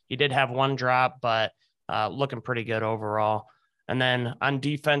 yards. He did have 1 drop, but looking pretty good overall. And then on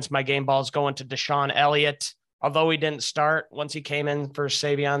defense, my game ball is going to Deshaun Elliott. Although he didn't start, once he came in for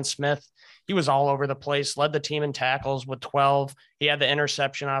Savion Smith, he was all over the place, led the team in tackles with 12. He had the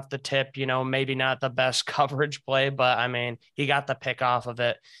interception off the tip, maybe not the best coverage play, but I mean, he got the pick off of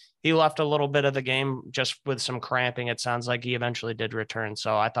it. He left a little bit of the game just with some cramping. It sounds like he eventually did return.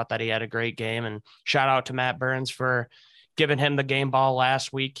 So I thought that he had a great game, and shout out to Matt Burns for giving him the game ball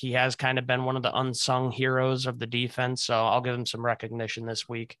last week. He has kind of been one of the unsung heroes of the defense. So I'll give him some recognition this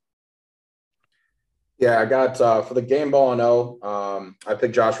week. Yeah, I got for the game ball and I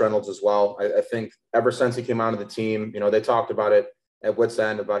picked Josh Reynolds as well. I think ever since he came onto the team, they talked about it at Wits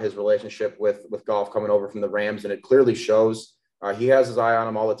End about his relationship with Goff coming over from the Rams, and it clearly shows. He has his eye on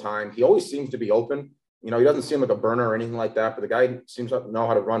him all the time. He always seems to be open. He doesn't seem like a burner or anything like that, but the guy seems to know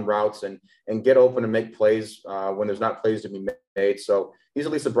how to run routes and get open and make plays when there's not plays to be made. So he's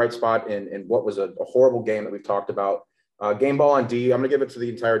at least a bright spot in what was a horrible game that we've talked about. Game ball on D, I'm going to give it to the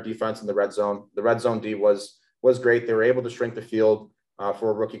entire defense in the red zone. The red zone D was great. They were able to shrink the field for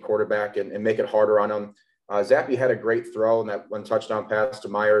a rookie quarterback and make it harder on him. Zappe had a great throw and that one touchdown pass to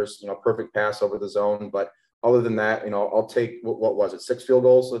Myers, perfect pass over the zone. But other than that, I'll take, what was it, 6 field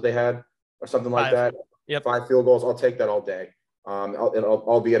goals that they had or something like 5. that? Yep. 5 field goals. I'll take that all day.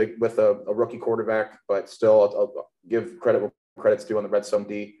 Albeit with a rookie quarterback, but still I'll give credit where credit's due on the red zone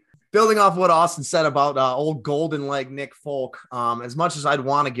D. Building off what Austin said about old golden leg Nick Folk, as much as I'd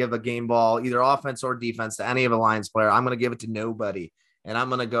want to give a game ball, either offense or defense, to any of a Lions player, I'm going to give it to nobody. And I'm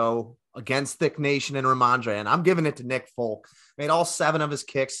going to go against Thick Nation and Ramondre, and I'm giving it to Nick Folk. Made all 7 of his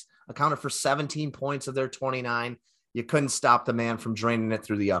kicks, accounted for 17 points of their 29. You couldn't stop the man from draining it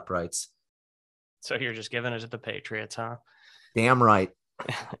through the uprights. So you're just giving it to the Patriots, huh? Damn right.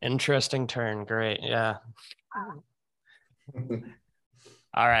 Interesting turn. Great. Yeah.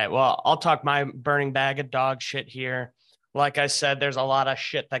 All right. Well, I'll talk my burning bag of dog shit here. Like I said, there's a lot of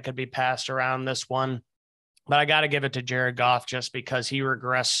shit that could be passed around this one, but I got to give it to Jared Goff just because he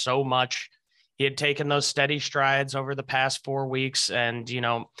regressed so much. He had taken those steady strides over the past 4 weeks. And,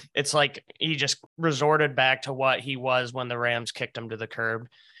 it's like he just resorted back to what he was when the Rams kicked him to the curb.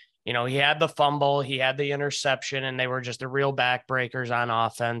 He had the fumble, he had the interception, and they were just the real backbreakers on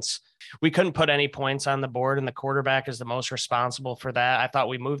offense. We couldn't put any points on the board, and the quarterback is the most responsible for that. I thought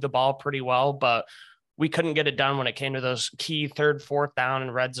we moved the ball pretty well, but we couldn't get it done when it came to those key 3rd, 4th down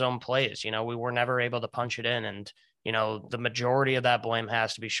and red zone plays. We were never able to punch it in, and, the majority of that blame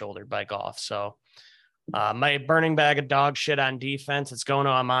has to be shouldered by Goff. So my burning bag of dog shit on defense, it's going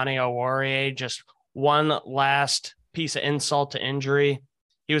to Amani Oruwariye. Just one last piece of insult to injury.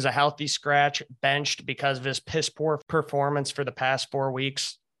 He was a healthy scratch, benched because of his piss poor performance for the past 4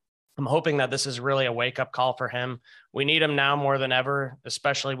 weeks. I'm hoping that this is really a wake-up call for him. We need him now more than ever,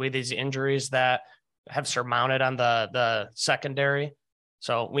 especially with these injuries that have surmounted on the secondary.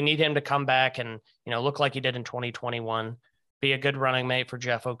 So we need him to come back and, look like he did in 2021, be a good running mate for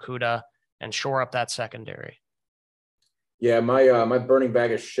Jeff Okudah and shore up that secondary. Yeah, my burning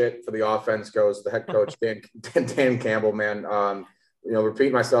bag of shit for the offense goes to the head coach Dan Campbell, man.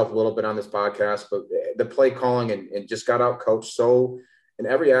 Repeat myself a little bit on this podcast, but the play calling and just got out coached so in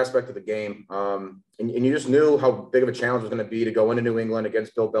every aspect of the game. And you just knew how big of a challenge it was going to be to go into New England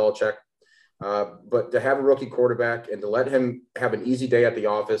against Bill Belichick. But to have a rookie quarterback and to let him have an easy day at the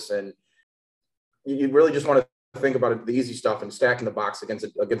office, and you really just want to think about it, the easy stuff and stacking the box against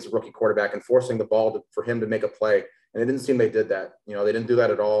a rookie quarterback and forcing the ball for him to make a play. And it didn't seem they did that. They didn't do that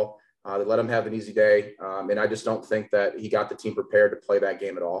at all. They let him have an easy day. And I just don't think that he got the team prepared to play that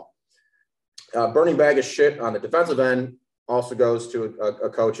game at all. Burning bag of shit on the defensive end also goes to a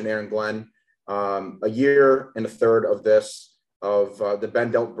coach in Aaron Glenn. A year and a third of this, the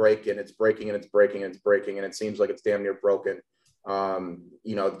bend don't break, and it's breaking and it's breaking and it's breaking. And it seems like it's damn near broken.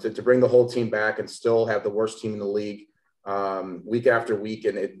 To bring the whole team back and still have the worst team in the league week after week,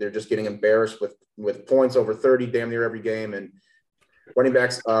 and they're just getting embarrassed with points over 30 damn near every game, and running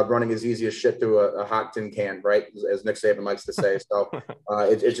backs running as easy as shit through a hot tin can, right, as Nick Saban likes to say. So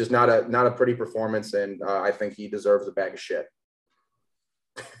it's just not a pretty performance, and I think he deserves a bag of shit.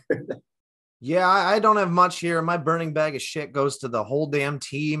 Yeah, I don't have much here. My burning bag of shit goes to the whole damn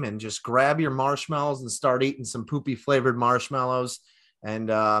team, and just grab your marshmallows and start eating some poopy flavored marshmallows. And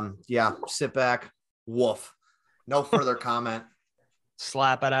sit back. Woof. No further comment.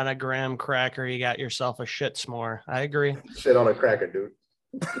 Slap it on a graham cracker. You got yourself a shit s'more. I agree. Shit on a cracker, dude.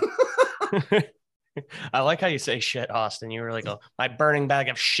 I like how you say shit, Austin. You really go, my burning bag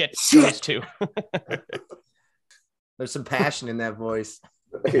of shit goes to. There's some passion in that voice.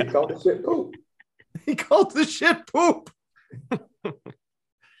 He called the shit poop. He called the shit poop.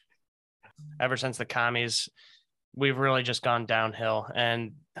 Ever since the commies, we've really just gone downhill,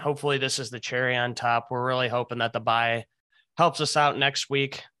 and hopefully this is the cherry on top. We're really hoping that the bye helps us out next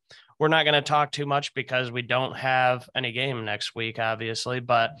week. We're not going to talk too much because we don't have any game next week, obviously,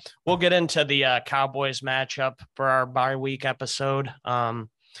 but we'll get into the Cowboys matchup for our bye week episode.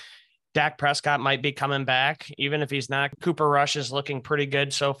 Dak Prescott might be coming back, even if he's not. Cooper Rush is looking pretty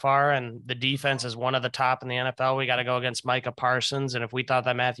good so far, and the defense is one of the top in the NFL. We got to go against Micah Parsons, and if we thought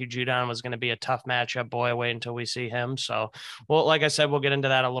that Matthew Judon was going to be a tough matchup, boy, wait until we see him. So, well, like I said, we'll get into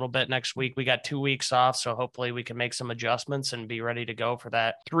that a little bit next week. We got 2 weeks off, so hopefully we can make some adjustments and be ready to go for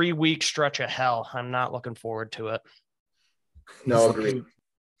that 3-week stretch of hell. I'm not looking forward to it. No, agreed.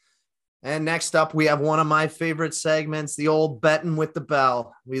 And next up, we have one of my favorite segments, the old betting with the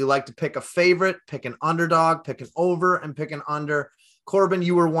bell. We like to pick a favorite, pick an underdog, pick an over, and pick an under. Corbin,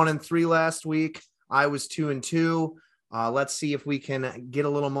 you were 1-3 last week. I was 2-2. Let's see if we can get a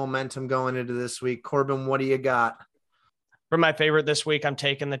little momentum going into this week. Corbin, what do you got? For my favorite this week, I'm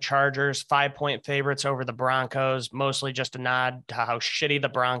taking the Chargers, 5-point favorites over the Broncos, mostly just a nod to how shitty the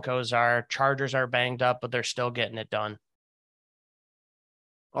Broncos are. Chargers are banged up, but they're still getting it done.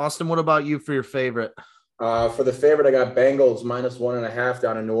 Austin, what about you for your favorite? For the favorite, I got Bengals -1.5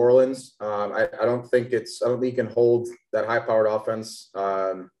 down in New Orleans. I don't think you can hold that high-powered offense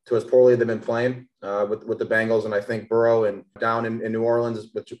to as poorly as they've been playing with the Bengals. And I think Burrow and down in New Orleans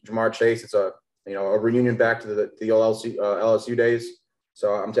with Jamar Chase, it's a reunion back to the LSU days.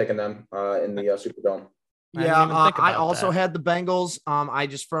 So I'm taking them in the Superdome. Yeah, I also had the Bengals. I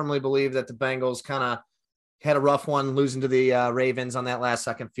just firmly believe that the Bengals kind of had a rough one losing to the Ravens on that last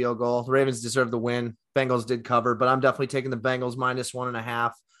second field goal. The Ravens deserved the win. Bengals did cover, but I'm definitely taking the Bengals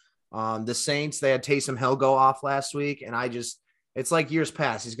 -1.5. The Saints, they had Taysom Hill go off last week, and it's like years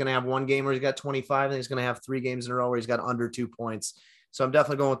past. He's going to have one game where he's got 25, and he's going to have 3 games in a row where he's got under 2 points. So I'm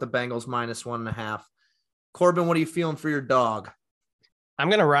definitely going with the Bengals -1.5. Corbin, what are you feeling for your dog? I'm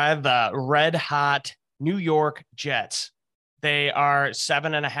going to ride the red hot New York Jets. They are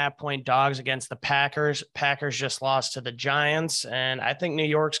 7.5-point dogs against the Packers. Packers just lost to the Giants, and I think New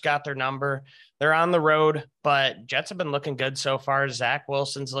York's got their number. They're on the road, but Jets have been looking good so far. Zach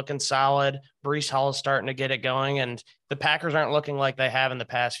Wilson's looking solid. Breece Hall is starting to get it going, and the Packers aren't looking like they have in the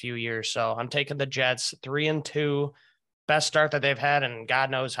past few years. So I'm taking the Jets 3-2. Best start that they've had in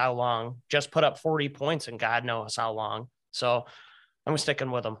God knows how long. Just put up 40 points in God knows how long. So I'm sticking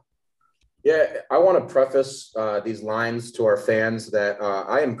with them. Yeah, I want to preface these lines to our fans that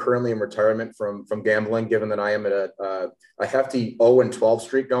I am currently in retirement from gambling, given that I am at a hefty 0-12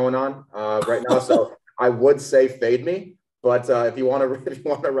 streak going on right now. So I would say fade me, but if you want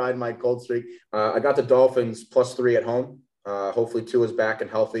to ride my cold streak, I got the Dolphins +3 at home. Hopefully Tua is back and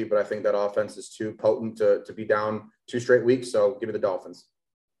healthy, but I think that offense is too potent to be down 2 straight weeks. So give me the Dolphins.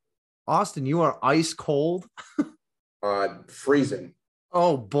 Austin, you are ice cold. Freezing.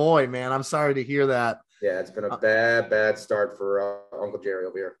 Oh boy, man. I'm sorry to hear that. Yeah, it's been a bad start for Uncle Jerry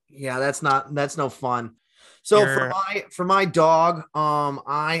over here. Yeah, that's no fun. So for my dog,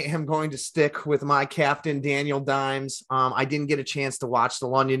 I am going to stick with my captain, Daniel Dimes. I didn't get a chance to watch the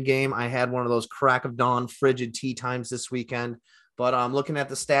London game. I had one of those crack of dawn frigid tea times this weekend. But looking at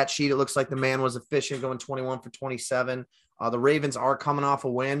the stat sheet, it looks like the man was efficient, going 21 for 27. The Ravens are coming off a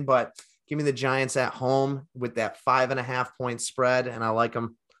win, but give me the Giants at home with that 5.5 point spread, and I like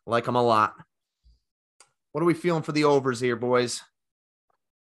them a lot. What are we feeling for the overs here, boys?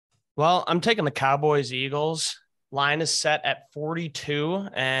 Well, I'm taking the Cowboys Eagles. Line is set at 42,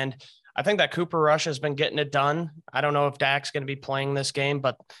 and I think that Cooper Rush has been getting it done. I don't know if Dak's going to be playing this game,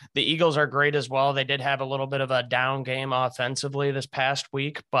 but the Eagles are great as well. They did have a little bit of a down game offensively this past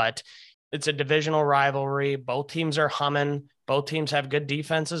week, but it's a divisional rivalry. Both teams are humming. Both teams have good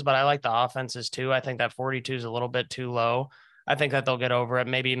defenses, but I like the offenses too. I think that 42 is a little bit too low. I think that they'll get over it.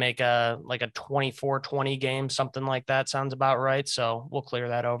 Maybe make a 24-20 game, something like that sounds about right. So we'll clear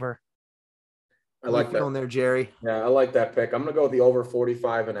that over. I like that there, Jerry. Yeah, I like that pick. I'm going to go with the over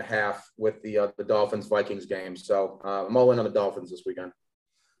 45.5 with the Dolphins Vikings game. So I'm all in on the Dolphins this weekend.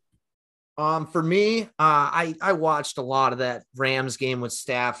 For me, I watched a lot of that Rams game with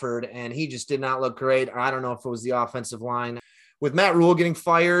Stafford, and he just did not look great. I don't know if it was the offensive line. With Matt Rule getting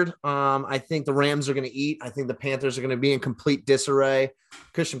fired, I think the Rams are going to eat. I think the Panthers are going to be in complete disarray.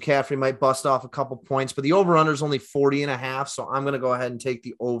 Christian McCaffrey might bust off a couple points, but the over-under is only 40.5, so I'm going to go ahead and take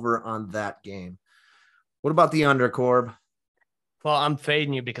the over on that game. What about the under, Corb? Well, I'm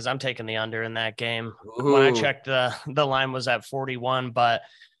fading you because I'm taking the under in that game. Ooh. When I checked, the line was at 41, but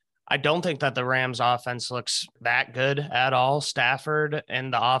I don't think that the Rams offense looks that good at all. Stafford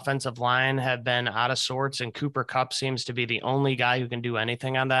and the offensive line have been out of sorts, and Cooper Kupp seems to be the only guy who can do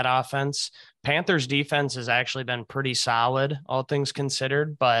anything on that offense. Panthers defense has actually been pretty solid, all things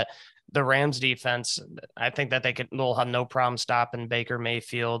considered, but the Rams defense, I think that they'll have no problem stopping Baker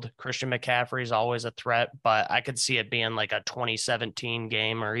Mayfield. Christian McCaffrey is always a threat, but I could see it being like a 2017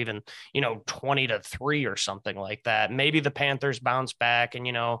 game or even, 20-3 or something like that. Maybe the Panthers bounce back and,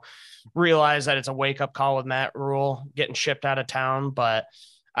 realize that it's a wake up call with Matt Rule getting shipped out of town, but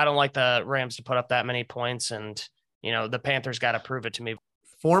I don't like the Rams to put up that many points. And, the Panthers got to prove it to me.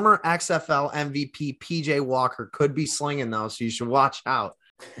 Former XFL MVP PJ Walker could be slinging though, so you should watch out.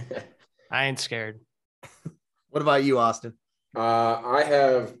 I ain't scared. What about you, Austin? I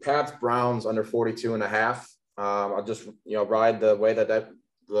have Pats Browns under 42.5. I'll just ride the way that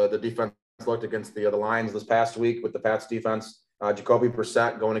the defense looked against the Lions this past week with the Pats defense. Jacoby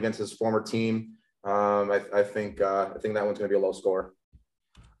Brissett going against his former team. I think that one's going to be a low score.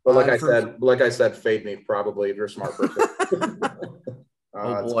 But like I said, fade me probably if you're a smart person.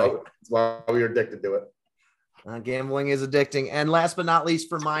 Oh boy, that's why we're addicted to it. Gambling is addicting. And last but not least,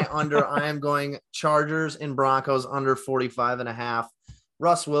 for my under, I am going Chargers and Broncos under 45.5.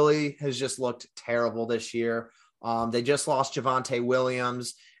 Russ Willie has just looked terrible this year. They just lost Javonte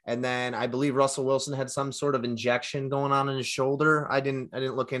Williams. And then I believe Russell Wilson had some sort of injection going on in his shoulder. I didn't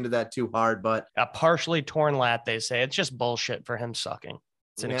look into that too hard, but a partially torn lat, they say. It's just bullshit for him sucking.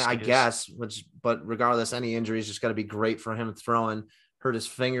 Yeah, I guess, but regardless, any injury is just got to be great for him throwing. Hurt his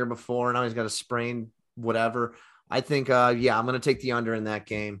finger before. Now he's got a sprain, whatever. I think, I'm going to take the under in that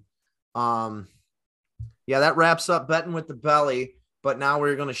game. That wraps up betting with the belly, but now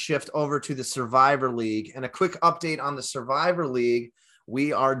we're going to shift over to the Survivor League. And a quick update on the Survivor League.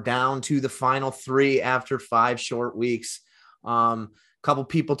 We are down to the final 3 after 5 short weeks. Couple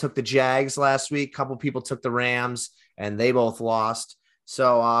people took the Jags last week. Couple people took the Rams, and they both lost.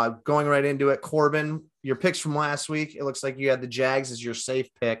 So going right into it, Corbin, your picks from last week, it looks like you had the Jags as your safe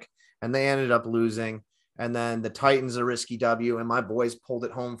pick, and they ended up losing. And then the Titans a risky W, and my boys pulled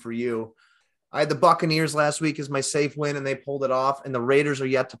it home for you. I had the Buccaneers last week as my safe win, and they pulled it off. And the Raiders are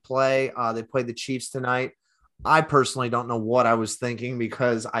yet to play. They played the Chiefs tonight. I personally don't know what I was thinking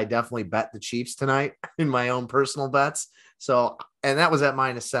because I definitely bet the Chiefs tonight in my own personal bets. So, and that was at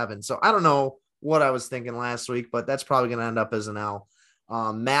 -7. So I don't know what I was thinking last week, but that's probably going to end up as an L.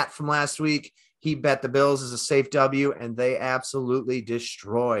 Matt from last week, he bet the Bills as a safe W, and they absolutely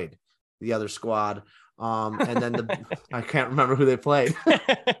destroyed the other squad. And then I can't remember who they played.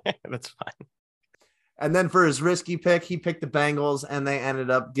 That's fine. And then for his risky pick, he picked the Bengals, and they ended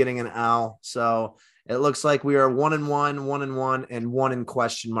up getting an L. So it looks like we are 1-1, 1-1, and 1 in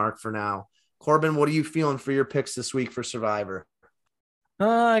question mark for now. Corbin, what are you feeling for your picks this week for Survivor?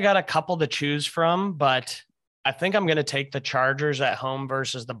 I got a couple to choose from, but I think I'm going to take the Chargers at home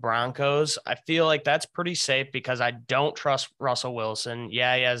versus the Broncos. I feel like that's pretty safe because I don't trust Russell Wilson.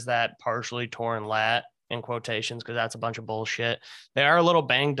 Yeah, he has that partially torn lat in quotations because that's a bunch of bullshit. They are a little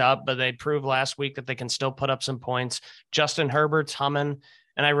banged up, but they proved last week that they can still put up some points. Justin Herbert's humming,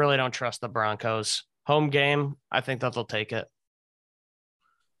 and I really don't trust the Broncos. home game. I think that they'll take it.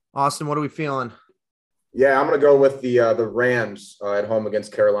 Austin, what are we feeling? Yeah, I'm going to go with the Rams at home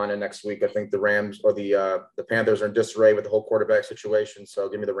against Carolina next week. I think the Rams or the Panthers are in disarray with the whole quarterback situation. So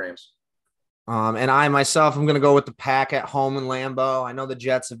give me the Rams. And I myself, I'm going to go with the Pack at home in Lambeau. I know the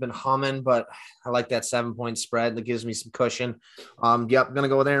Jets have been humming, but I like that 7-point spread. That gives me some cushion. Going to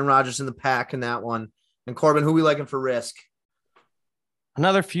go with Aaron Rodgers in the Pack in that one. And Corbin, who we liking for risk?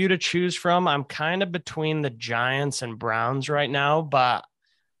 Another few to choose from. I'm kind of between the Giants and Browns right now, but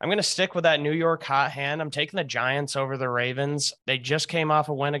I'm going to stick with that New York hot hand. I'm taking the Giants over the Ravens. They just came off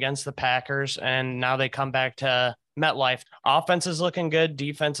a win against the Packers, and now they come back to MetLife. Offense is looking good.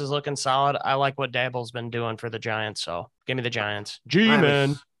 Defense is looking solid. I like what Daboll's been doing for the Giants, so give me the Giants.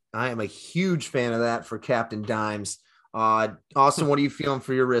 G-Man. I am a huge fan of that for Captain Dimes. Austin, what are you feeling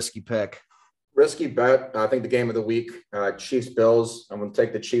for your risky pick? Risky bet. I think the game of the week, Chiefs-Bills. I'm going to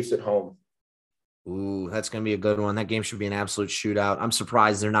take the Chiefs at home. Ooh, that's going to be a good one. That game should be an absolute shootout. I'm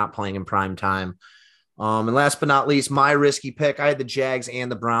surprised they're not playing in prime time. And last but not least, my risky pick, I had the Jags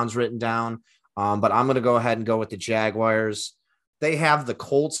and the Browns written down, but I'm going to go ahead and go with the Jaguars. They have the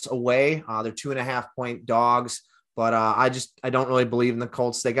Colts away. They're 2.5-point dogs, but I don't really believe in the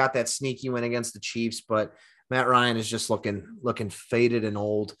Colts. They got that sneaky win against the Chiefs, but Matt Ryan is just looking faded and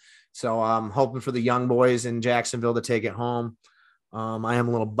old. So I'm hoping for the young boys in Jacksonville to take it home. I am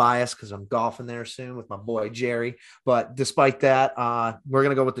a little biased because I'm golfing there soon with my boy Jerry. But despite that, we're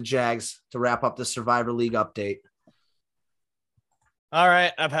going to go with the Jags to wrap up the Survivor League update. All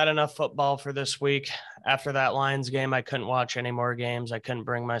right. I've had enough football for this week. After that Lions game, I couldn't watch any more games. I couldn't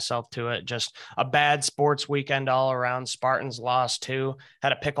bring myself to it. Just a bad sports weekend all around. Spartans lost too.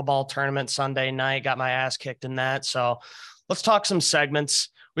 Had a pickleball tournament Sunday night. Got my ass kicked in that. So let's talk some segments.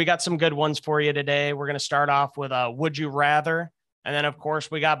 We got some good ones for you today. We're going to start off with Would You Rather? And then, of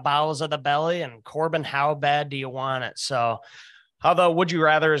course, we got Bowels of the Belly and Corbin, how bad do you want it? So how the Would You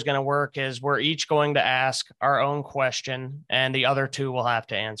Rather is going to work is we're each going to ask our own question, and the other two will have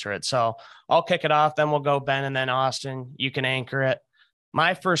to answer it. So I'll kick it off, then we'll go Ben, and then Austin, you can anchor it.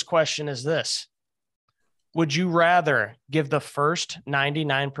 My first question is this. Would you rather give the first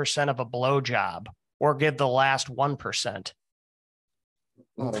 99% of a blowjob or give the last 1%?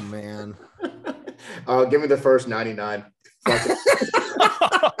 Oh, man. Give me the first 99.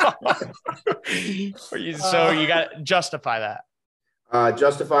 So you got to justify that.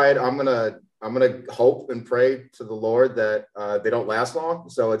 Justified. I'm gonna hope and pray to the Lord that they don't last long.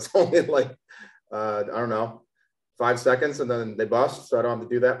 So it's only like I don't know, 5 seconds, and then they bust. So I don't have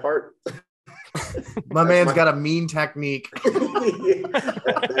to do that part. My man's got a mean technique. You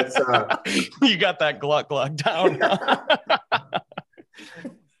got that gluck gluck down.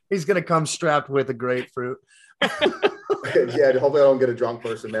 He's gonna come strapped with a grapefruit. Yeah, hopefully I don't get a drunk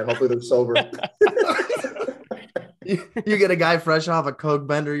person, man. Hopefully they're sober. You get a guy fresh off a Coke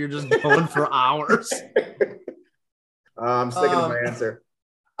bender, you're just going for hours. I'm sticking to my answer.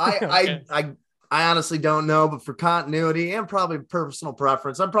 I honestly don't know, but for continuity and probably personal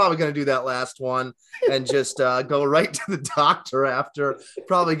preference, I'm probably going to do that last one and just go right to the doctor after.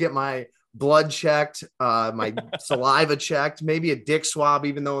 Probably get my blood checked, my saliva checked, maybe a dick swab,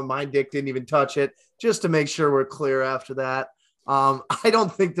 even though my dick didn't even touch it, just to make sure we're clear after that. I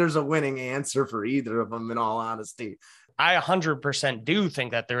don't think there's a winning answer for either of them, in all honesty. I 100% do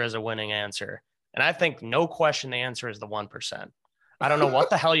think that there is a winning answer. And I think no question the answer is the 1%. I don't know what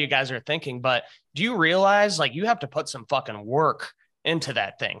the hell you guys are thinking, but do you realize like you have to put some fucking work into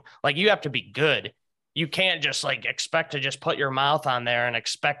that thing? Like you have to be good. You can't just like expect to just put your mouth on there and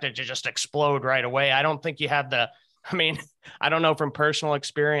expect it to just explode right away. I don't think you have I don't know from personal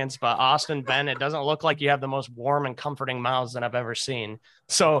experience, but Austin, Ben, it doesn't look like you have the most warm and comforting mouths that I've ever seen.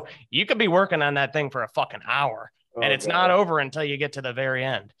 So you could be working on that thing for a fucking hour and it's not over until you get to the very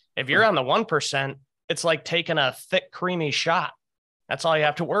end. If you're on the 1%, it's like taking a thick, creamy shot. That's all you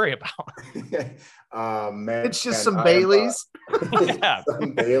have to worry about. Man, it's just some Baileys. Yeah.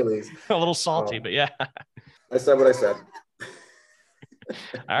 Some Baileys. A little salty, but yeah. I said what I said.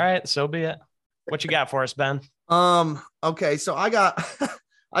 All right, so be it. What you got for us, Ben? Okay, so I got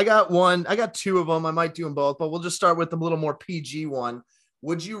two of them. I might do them both, but we'll just start with the little more PG one.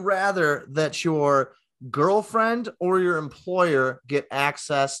 Would you rather that your girlfriend or your employer get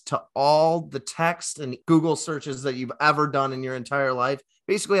access to all the text and Google searches that you've ever done in your entire life?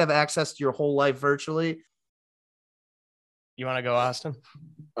 Basically have access to your whole life virtually. You want to go, Austin?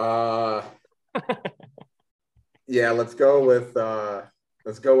 Yeah, let's go with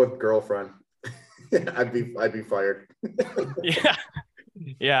girlfriend. I'd be fired. Yeah.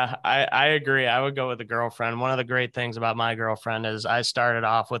 Yeah, I agree. I would go with a girlfriend. One of the great things about my girlfriend is I started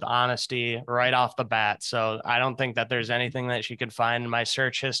off with honesty right off the bat. So I don't think that there's anything that she could find in my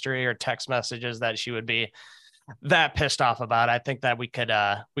search history or text messages that she would be that pissed off about. I think that we could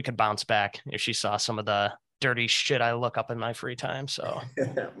bounce back if she saw some of the dirty shit I look up in my free time. So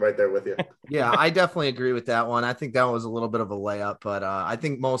Right there with you. Yeah, I definitely agree with that one. I think that was a little bit of a layup, but I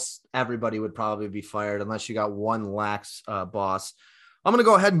think most everybody would probably be fired unless you got one lax boss. I'm going to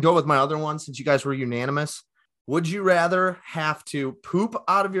go ahead and go with my other one since you guys were unanimous. Would you rather have to poop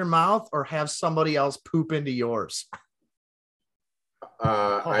out of your mouth or have somebody else poop into yours?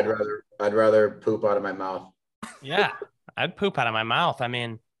 I'd rather poop out of my mouth. Yeah, I'd poop out of my mouth. I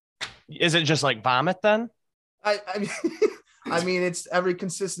mean, is it just like vomit then? I mean, it's every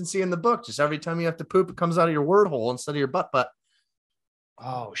consistency in the book. Just every time you have to poop, it comes out of your word hole instead of your butt.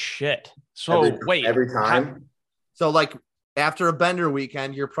 Oh shit! So every time. So like after a bender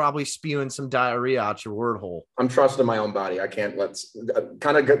weekend, you're probably spewing some diarrhea out your word hole. I'm trusting my own body. I can't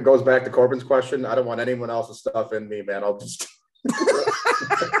kind of goes back to Corbin's question. I don't want anyone else's stuff in me, man. I'll just.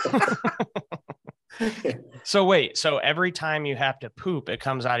 So every time you have to poop, it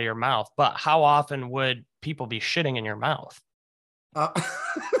comes out of your mouth. But how often would people be shitting in your mouth?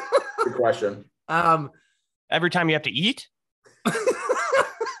 Good question. Every time you have to eat?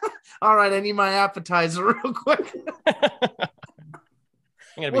 All right, I need my appetizer real quick.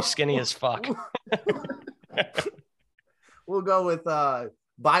 I'm gonna be skinny as fuck. We'll go with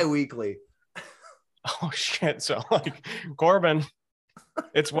bi-weekly. Oh shit. So like Corbin,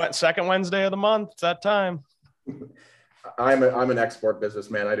 it's what, second Wednesday of the month. It's that time. I'm an export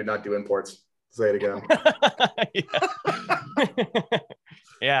businessman. I do not do imports. Say it again. Yeah.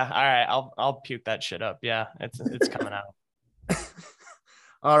 Yeah. All right. I'll puke that shit up. Yeah. It's coming out.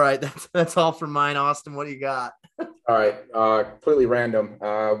 All right. That's all for mine. Austin, what do you got? All right. Completely random.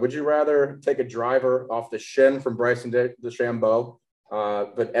 Would you rather take a driver off the shin from Bryson DeChambeau,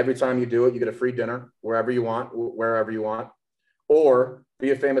 but every time you do it, you get a free dinner wherever you want, or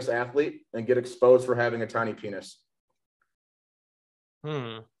be a famous athlete and get exposed for having a tiny penis?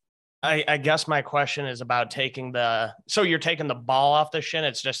 I guess my question is about so you're taking the ball off the shin.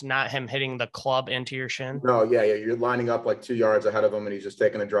 It's just not him hitting the club into your shin. No. Yeah. You're lining up like 2 yards ahead of him and he's just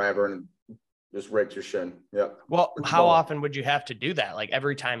taking a driver and just rakes your shin. Yeah. Well, how often would you have to do that? Like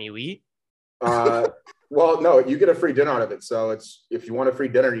every time you eat? Well, no, you get a free dinner out of it. So if you want a free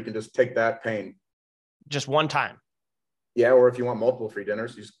dinner, you can just take that pain. Just one time. Yeah. Or if you want multiple free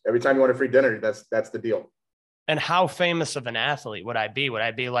dinners, every time you want a free dinner, that's the deal. And how famous of an athlete would I be? Would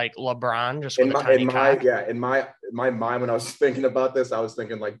I be like LeBron, just with a tiny cock? Yeah, in my mind, when I was thinking about this, I was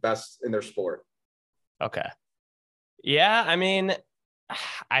thinking like best in their sport. Okay. Yeah, I mean,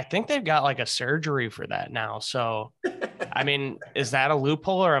 I think they've got like a surgery for that now. So, I mean, is that a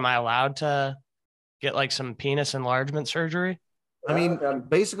loophole, or am I allowed to get like some penis enlargement surgery? I mean,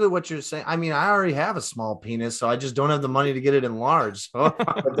 basically what you're saying, I mean, I already have a small penis, so I just don't have the money to get it enlarged. So.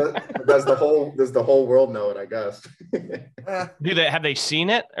 does the whole world know it, I guess? Have they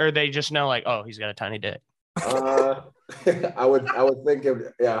seen it, or they just know like, oh, he's got a tiny dick? I would think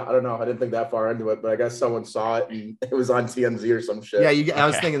I don't know. I didn't think that far into it, but I guess someone saw it and it was on TMZ or some shit. Yeah, I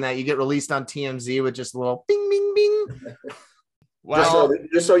was thinking that you get released on TMZ with just a little bing, bing, bing. Well,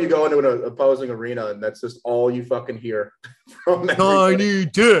 just so you go into an opposing arena and that's just all you fucking hear from tiny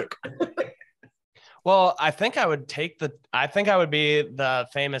dick. Well, I think I would be the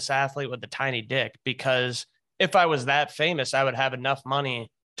famous athlete with the tiny dick, because if I was that famous, I would have enough money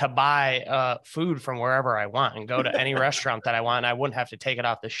to buy food from wherever I want and go to any restaurant that I want. And I wouldn't have to take it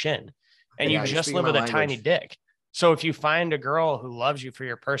off the shin. And you just live with a tiny dick. So if you find a girl who loves you for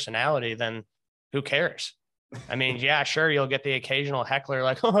your personality, then who cares? I mean, yeah, sure, you'll get the occasional heckler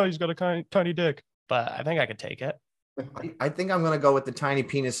like, oh, he's got a tiny dick, but I think I could take it. I think I'm going to go with the tiny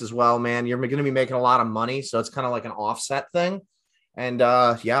penis as well, man. You're going to be making a lot of money, so it's kind of like an offset thing. And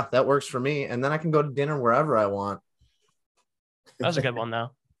yeah, that works for me. And then I can go to dinner wherever I want. That was a good one,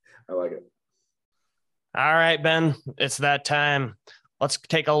 though. I like it. All right, Ben, it's that time. Let's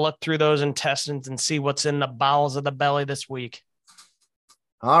take a look through those intestines and see what's in the bowels of the belly this week.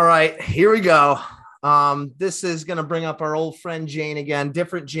 All right, here we go. This is going to bring up our old friend Jane again.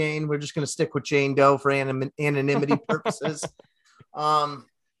 Different Jane. We're just going to stick with Jane Doe for anonymity purposes.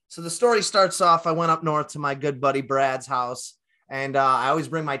 So the story starts off. I went up north to my good buddy Brad's house, and I always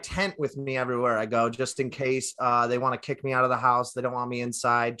bring my tent with me everywhere I go, just in case they want to kick me out of the house. They don't want me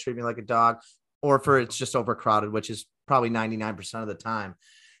inside, treat me like a dog, or for it's just overcrowded, which is probably 99% of the time.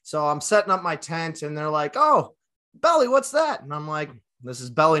 So I'm setting up my tent, and they're like, "Oh, Belly, what's that?" And I'm like, "This is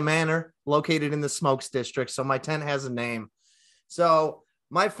Belly Manor, located in the Smokes District, so my tent has a name." So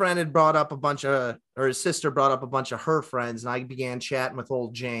my friend had brought up or his sister brought up a bunch of her friends, and I began chatting with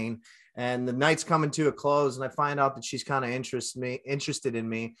old Jane. And the night's coming to a close, and I find out that she's kind of interested in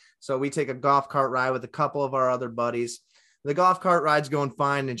me. So we take a golf cart ride with a couple of our other buddies. The golf cart ride's going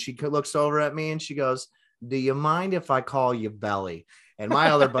fine, and she looks over at me and she goes, "Do you mind if I call you Belly?" And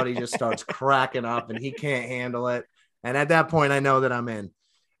my other buddy just starts cracking up, and he can't handle it. And at that point, I know that I'm in.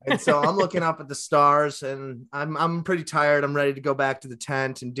 And so I'm looking up at the stars, and I'm pretty tired. I'm ready to go back to the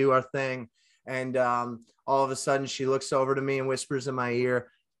tent and do our thing. And all of a sudden, she looks over to me and whispers in my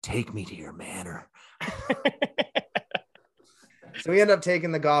ear, "Take me to your manor." So we end up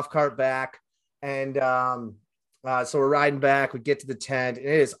taking the golf cart back, and so we're riding back. We get to the tent, and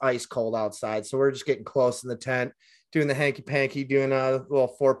it is ice cold outside. So we're just getting close in the tent, doing the hanky panky, doing a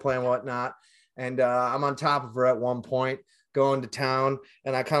little foreplay and whatnot. And I'm on top of her at one point, going to town,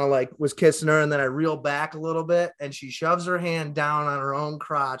 and I kind of like was kissing her, and then I reel back a little bit, and she shoves her hand down on her own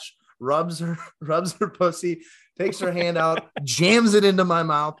crotch, rubs her pussy, takes her hand out, jams it into my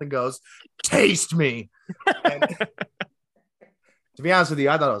mouth, and goes, "Taste me." And to be honest with you,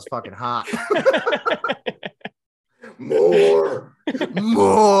 I thought it was fucking hot. More.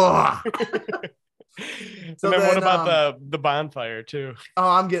 So then what about the bonfire too? Oh,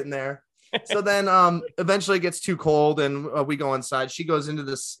 I'm getting there. So then eventually it gets too cold, and we go inside. She goes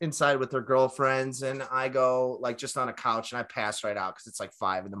inside with her girlfriends, and I go like just on a couch, and I pass right out because it's like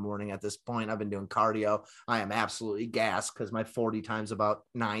 5 a.m. at this point. I've been doing cardio. I am absolutely gassed because my 40 times about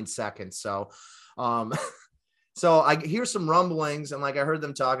 9 seconds. So so I hear some rumblings, and like I heard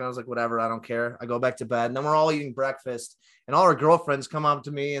them talking. I was like, whatever, I don't care. I go back to bed, and then we're all eating breakfast, and all our girlfriends come up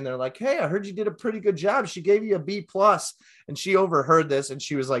to me, and they're like, "Hey, I heard you did a pretty good job. She gave you a B+." And she overheard this, and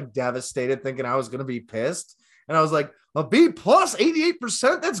she was like devastated, thinking I was going to be pissed. And I was like, "A B+,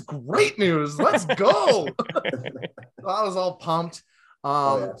 88%. That's great news. Let's go." So I was all pumped.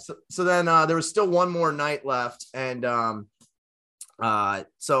 So then there was still one more night left. And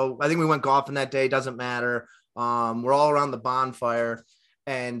so I think we went golfing that day. Doesn't matter. We're all around the bonfire,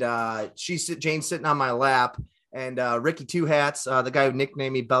 and Jane's sitting on my lap, and Ricky Two Hats, the guy who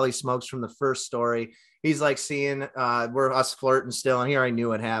nicknamed me Belly Smokes from the first story, he's like seeing we're us flirting still, and here I knew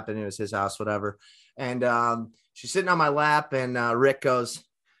what happened. It was his house, whatever. And she's sitting on my lap, and Rick goes,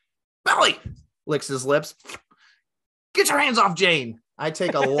 "Belly," licks his lips, "Get your hands off Jane." I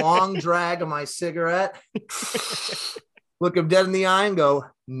take a long drag of my cigarette, look him dead in the eye, and go,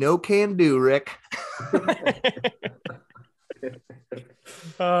 "No can do, Rick."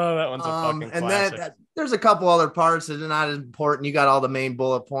 Oh, that one's a fucking and classic. then there's a couple other parts that are not as important. You got all the main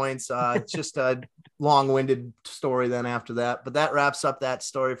bullet points. It's just a long-winded story then after that, but that wraps up that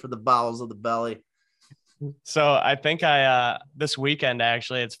story for the bowels of the belly. So I think this weekend,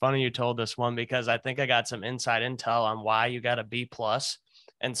 actually, it's funny you told this one because I think I got some inside intel on why you got a B+.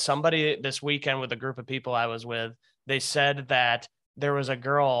 And somebody this weekend with a group of people I was with, they said that there was a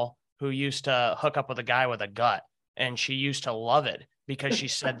girl who used to hook up with a guy with a gut, and she used to love it because she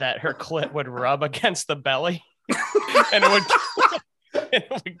said that her clit would rub against the belly and it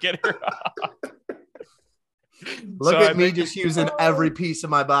would get her off. Look at me just using every piece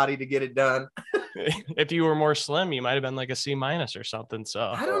of my body to get it done. If you were more slim, you might have been like a C- or something. So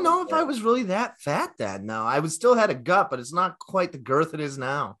I don't know if I was really that fat then. No, I would still had a gut, but it's not quite the girth it is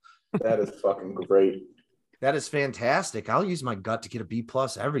now. That is fucking great. That is fantastic. I'll use my gut to get a B+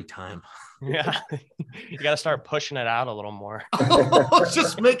 every time. Yeah, you got to start pushing it out a little more.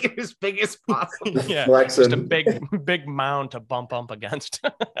 Just make it as big as possible. Yeah, Flexing. just a big mound to bump up against.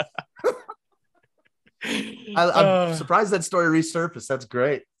 I'm surprised that story resurfaced. That's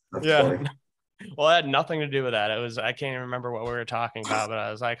great. That's yeah. funny. Well, it had nothing to do with that. I can't even remember what we were talking about, but I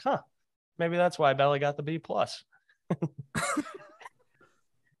was like, maybe that's why Belly got the B+. All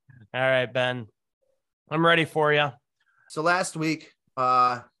right, Ben, I'm ready for you. So last week,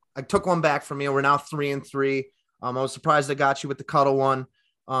 I took one back from you. We're now 3-3. I was surprised I got you with the cuddle one.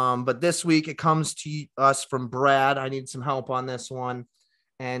 But this week it comes to us from Brad. I need some help on this one.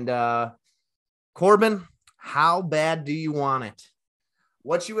 And Corbin, how bad do you want it?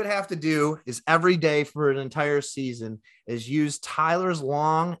 What you would have to do is every day for an entire season is use Tyler's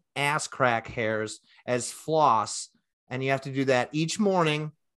long ass crack hairs as floss. And you have to do that each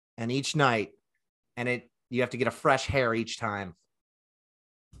morning and each night. And you have to get a fresh hair each time.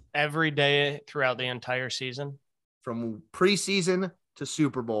 Every day throughout the entire season? From preseason to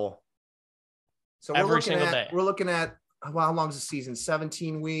Super Bowl. So every single day. We're looking at, well, how long is the season?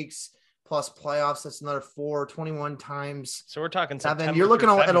 17 weeks plus playoffs. That's another 21 times. So we're talking 7. You're looking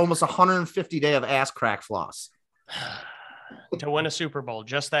at almost 150 day of ass crack floss. To win a Super Bowl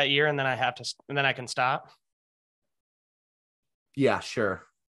just that year, and then I can stop. Yeah, sure.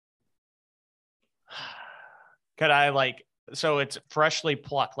 Could I so it's freshly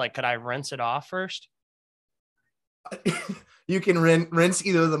plucked. Like, could I rinse it off first? You can rinse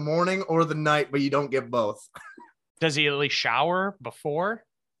either the morning or the night, but you don't get both. Does he at least shower before?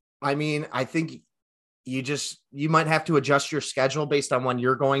 I mean, I think you might have to adjust your schedule based on when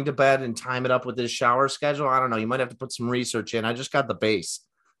you're going to bed and time it up with his shower schedule. I don't know. You might have to put some research in. I just got the base.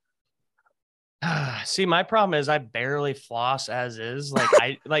 See, my problem is I barely floss as is.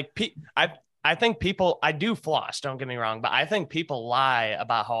 I think people, I do floss, don't get me wrong, but I think people lie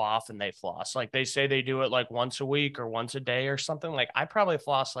about how often they floss. Like they say they do it like once a week or once a day or something. Like I probably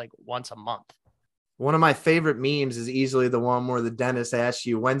floss like once a month. One of my favorite memes is easily the one where the dentist asks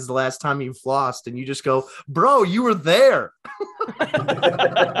you, when's the last time you flossed? And you just go, bro, you were there. That's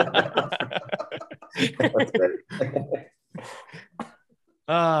great.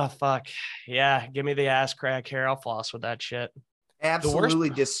 Oh, fuck. Yeah. Give me the ass crack here. I'll floss with that shit. Absolutely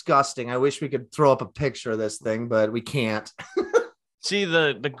disgusting. I wish we could throw up a picture of this thing, but we can't. See,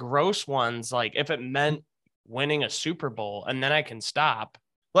 the gross ones, like if it meant winning a Super Bowl and then I can stop.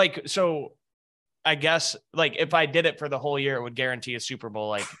 Like, so I guess like if I did it for the whole year, it would guarantee a Super Bowl.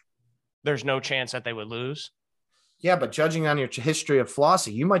 Like there's no chance that they would lose. Yeah, but judging on your history of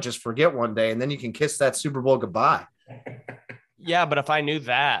flossing, you might just forget one day and then you can kiss that Super Bowl goodbye. Yeah, but if I knew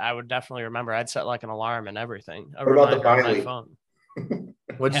that, I would definitely remember. I'd set like an alarm and everything. What about the bye week? Phone.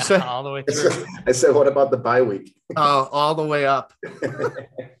 What'd you say? All the way through. I said, what about the bye week? Oh, all the way up.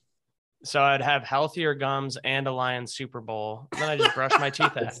 So I'd have healthier gums and a Lions Super Bowl. Then I just brush my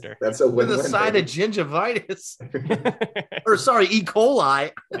teeth after. That's a With win-win. a side of gingivitis. Or sorry, E.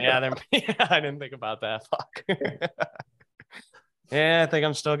 coli. Yeah, I didn't think about that. Fuck. Yeah, I think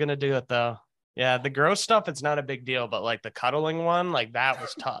I'm still gonna do it though. Yeah, the gross stuff, it's not a big deal, but like the cuddling one, like that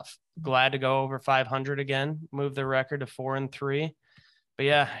was tough. Glad to go over 500 again, move the record to 4-3. But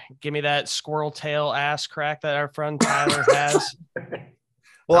yeah, give me that squirrel tail ass crack that our friend Tyler has.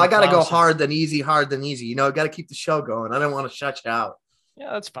 Well, I got to go hard than easy. You know, I got to keep the show going. I don't want to shut you out.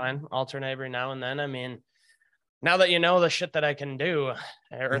 Yeah, that's fine. Alternate every now and then. I mean, now that you know the shit that I can do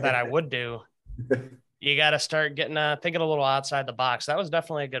or that I would do, you got to start getting thinking a little outside the box. That was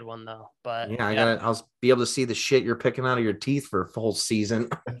definitely a good one though. But yeah, I'll be able to see the shit you're picking out of your teeth for a full season.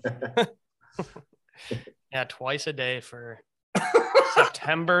 Yeah, twice a day for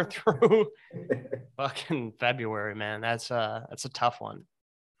September through fucking February, man. That's a tough one.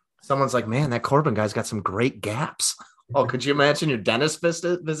 Someone's like, man, that Corbin guy's got some great gaps. Oh, could you imagine your dentist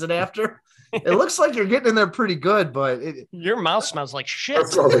visit after? It looks like you're getting in there pretty good, but your mouth smells like shit. That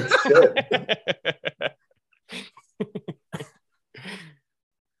smells like shit.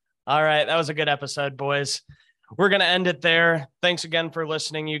 All right. That was a good episode, boys. We're going to end it there. Thanks again for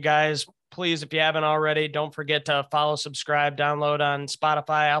listening, you guys. Please, if you haven't already, don't forget to follow, subscribe, download on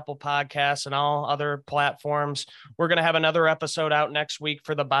Spotify, Apple Podcasts, and all other platforms. We're going to have another episode out next week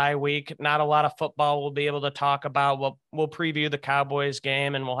for the bye week. Not a lot of football we'll be able to talk about. We'll preview the Cowboys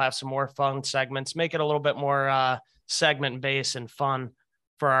game, and we'll have some more fun segments. Make it a little bit more segment-based and fun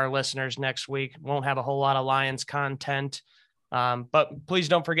for our listeners next week. Won't have a whole lot of Lions content. But please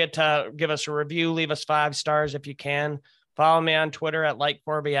don't forget to give us a review. Leave us 5 stars if you can. Follow me on Twitter at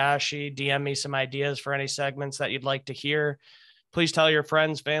 @LikeKorbayashi. DM me some ideas for any segments that you'd like to hear. Please tell your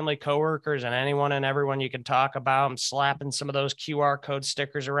friends, family, coworkers, and anyone and everyone you can talk about. I'm slapping some of those QR code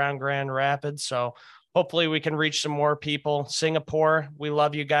stickers around Grand Rapids. So hopefully we can reach some more people. Singapore, we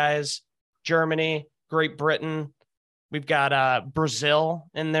love you guys. Germany, Great Britain. We've got Brazil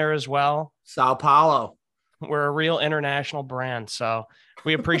in there as well. Sao Paulo. We're a real international brand. So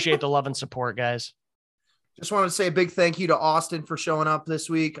we appreciate the love and support, guys. Just wanted to say a big thank you to Austin for showing up this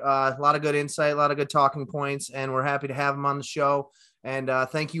week. A lot of good insight, a lot of good talking points, and we're happy to have him on the show. And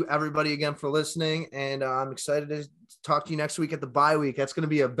thank you, everybody, again for listening. And I'm excited to talk to you next week at the bye week. That's going to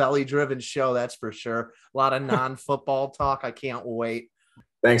be a belly-driven show, that's for sure. A lot of non-football talk. I can't wait.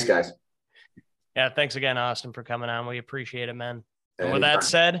 Thanks, guys. Yeah, thanks again, Austin, for coming on. We appreciate it, man. And with that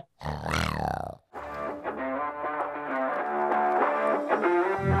said...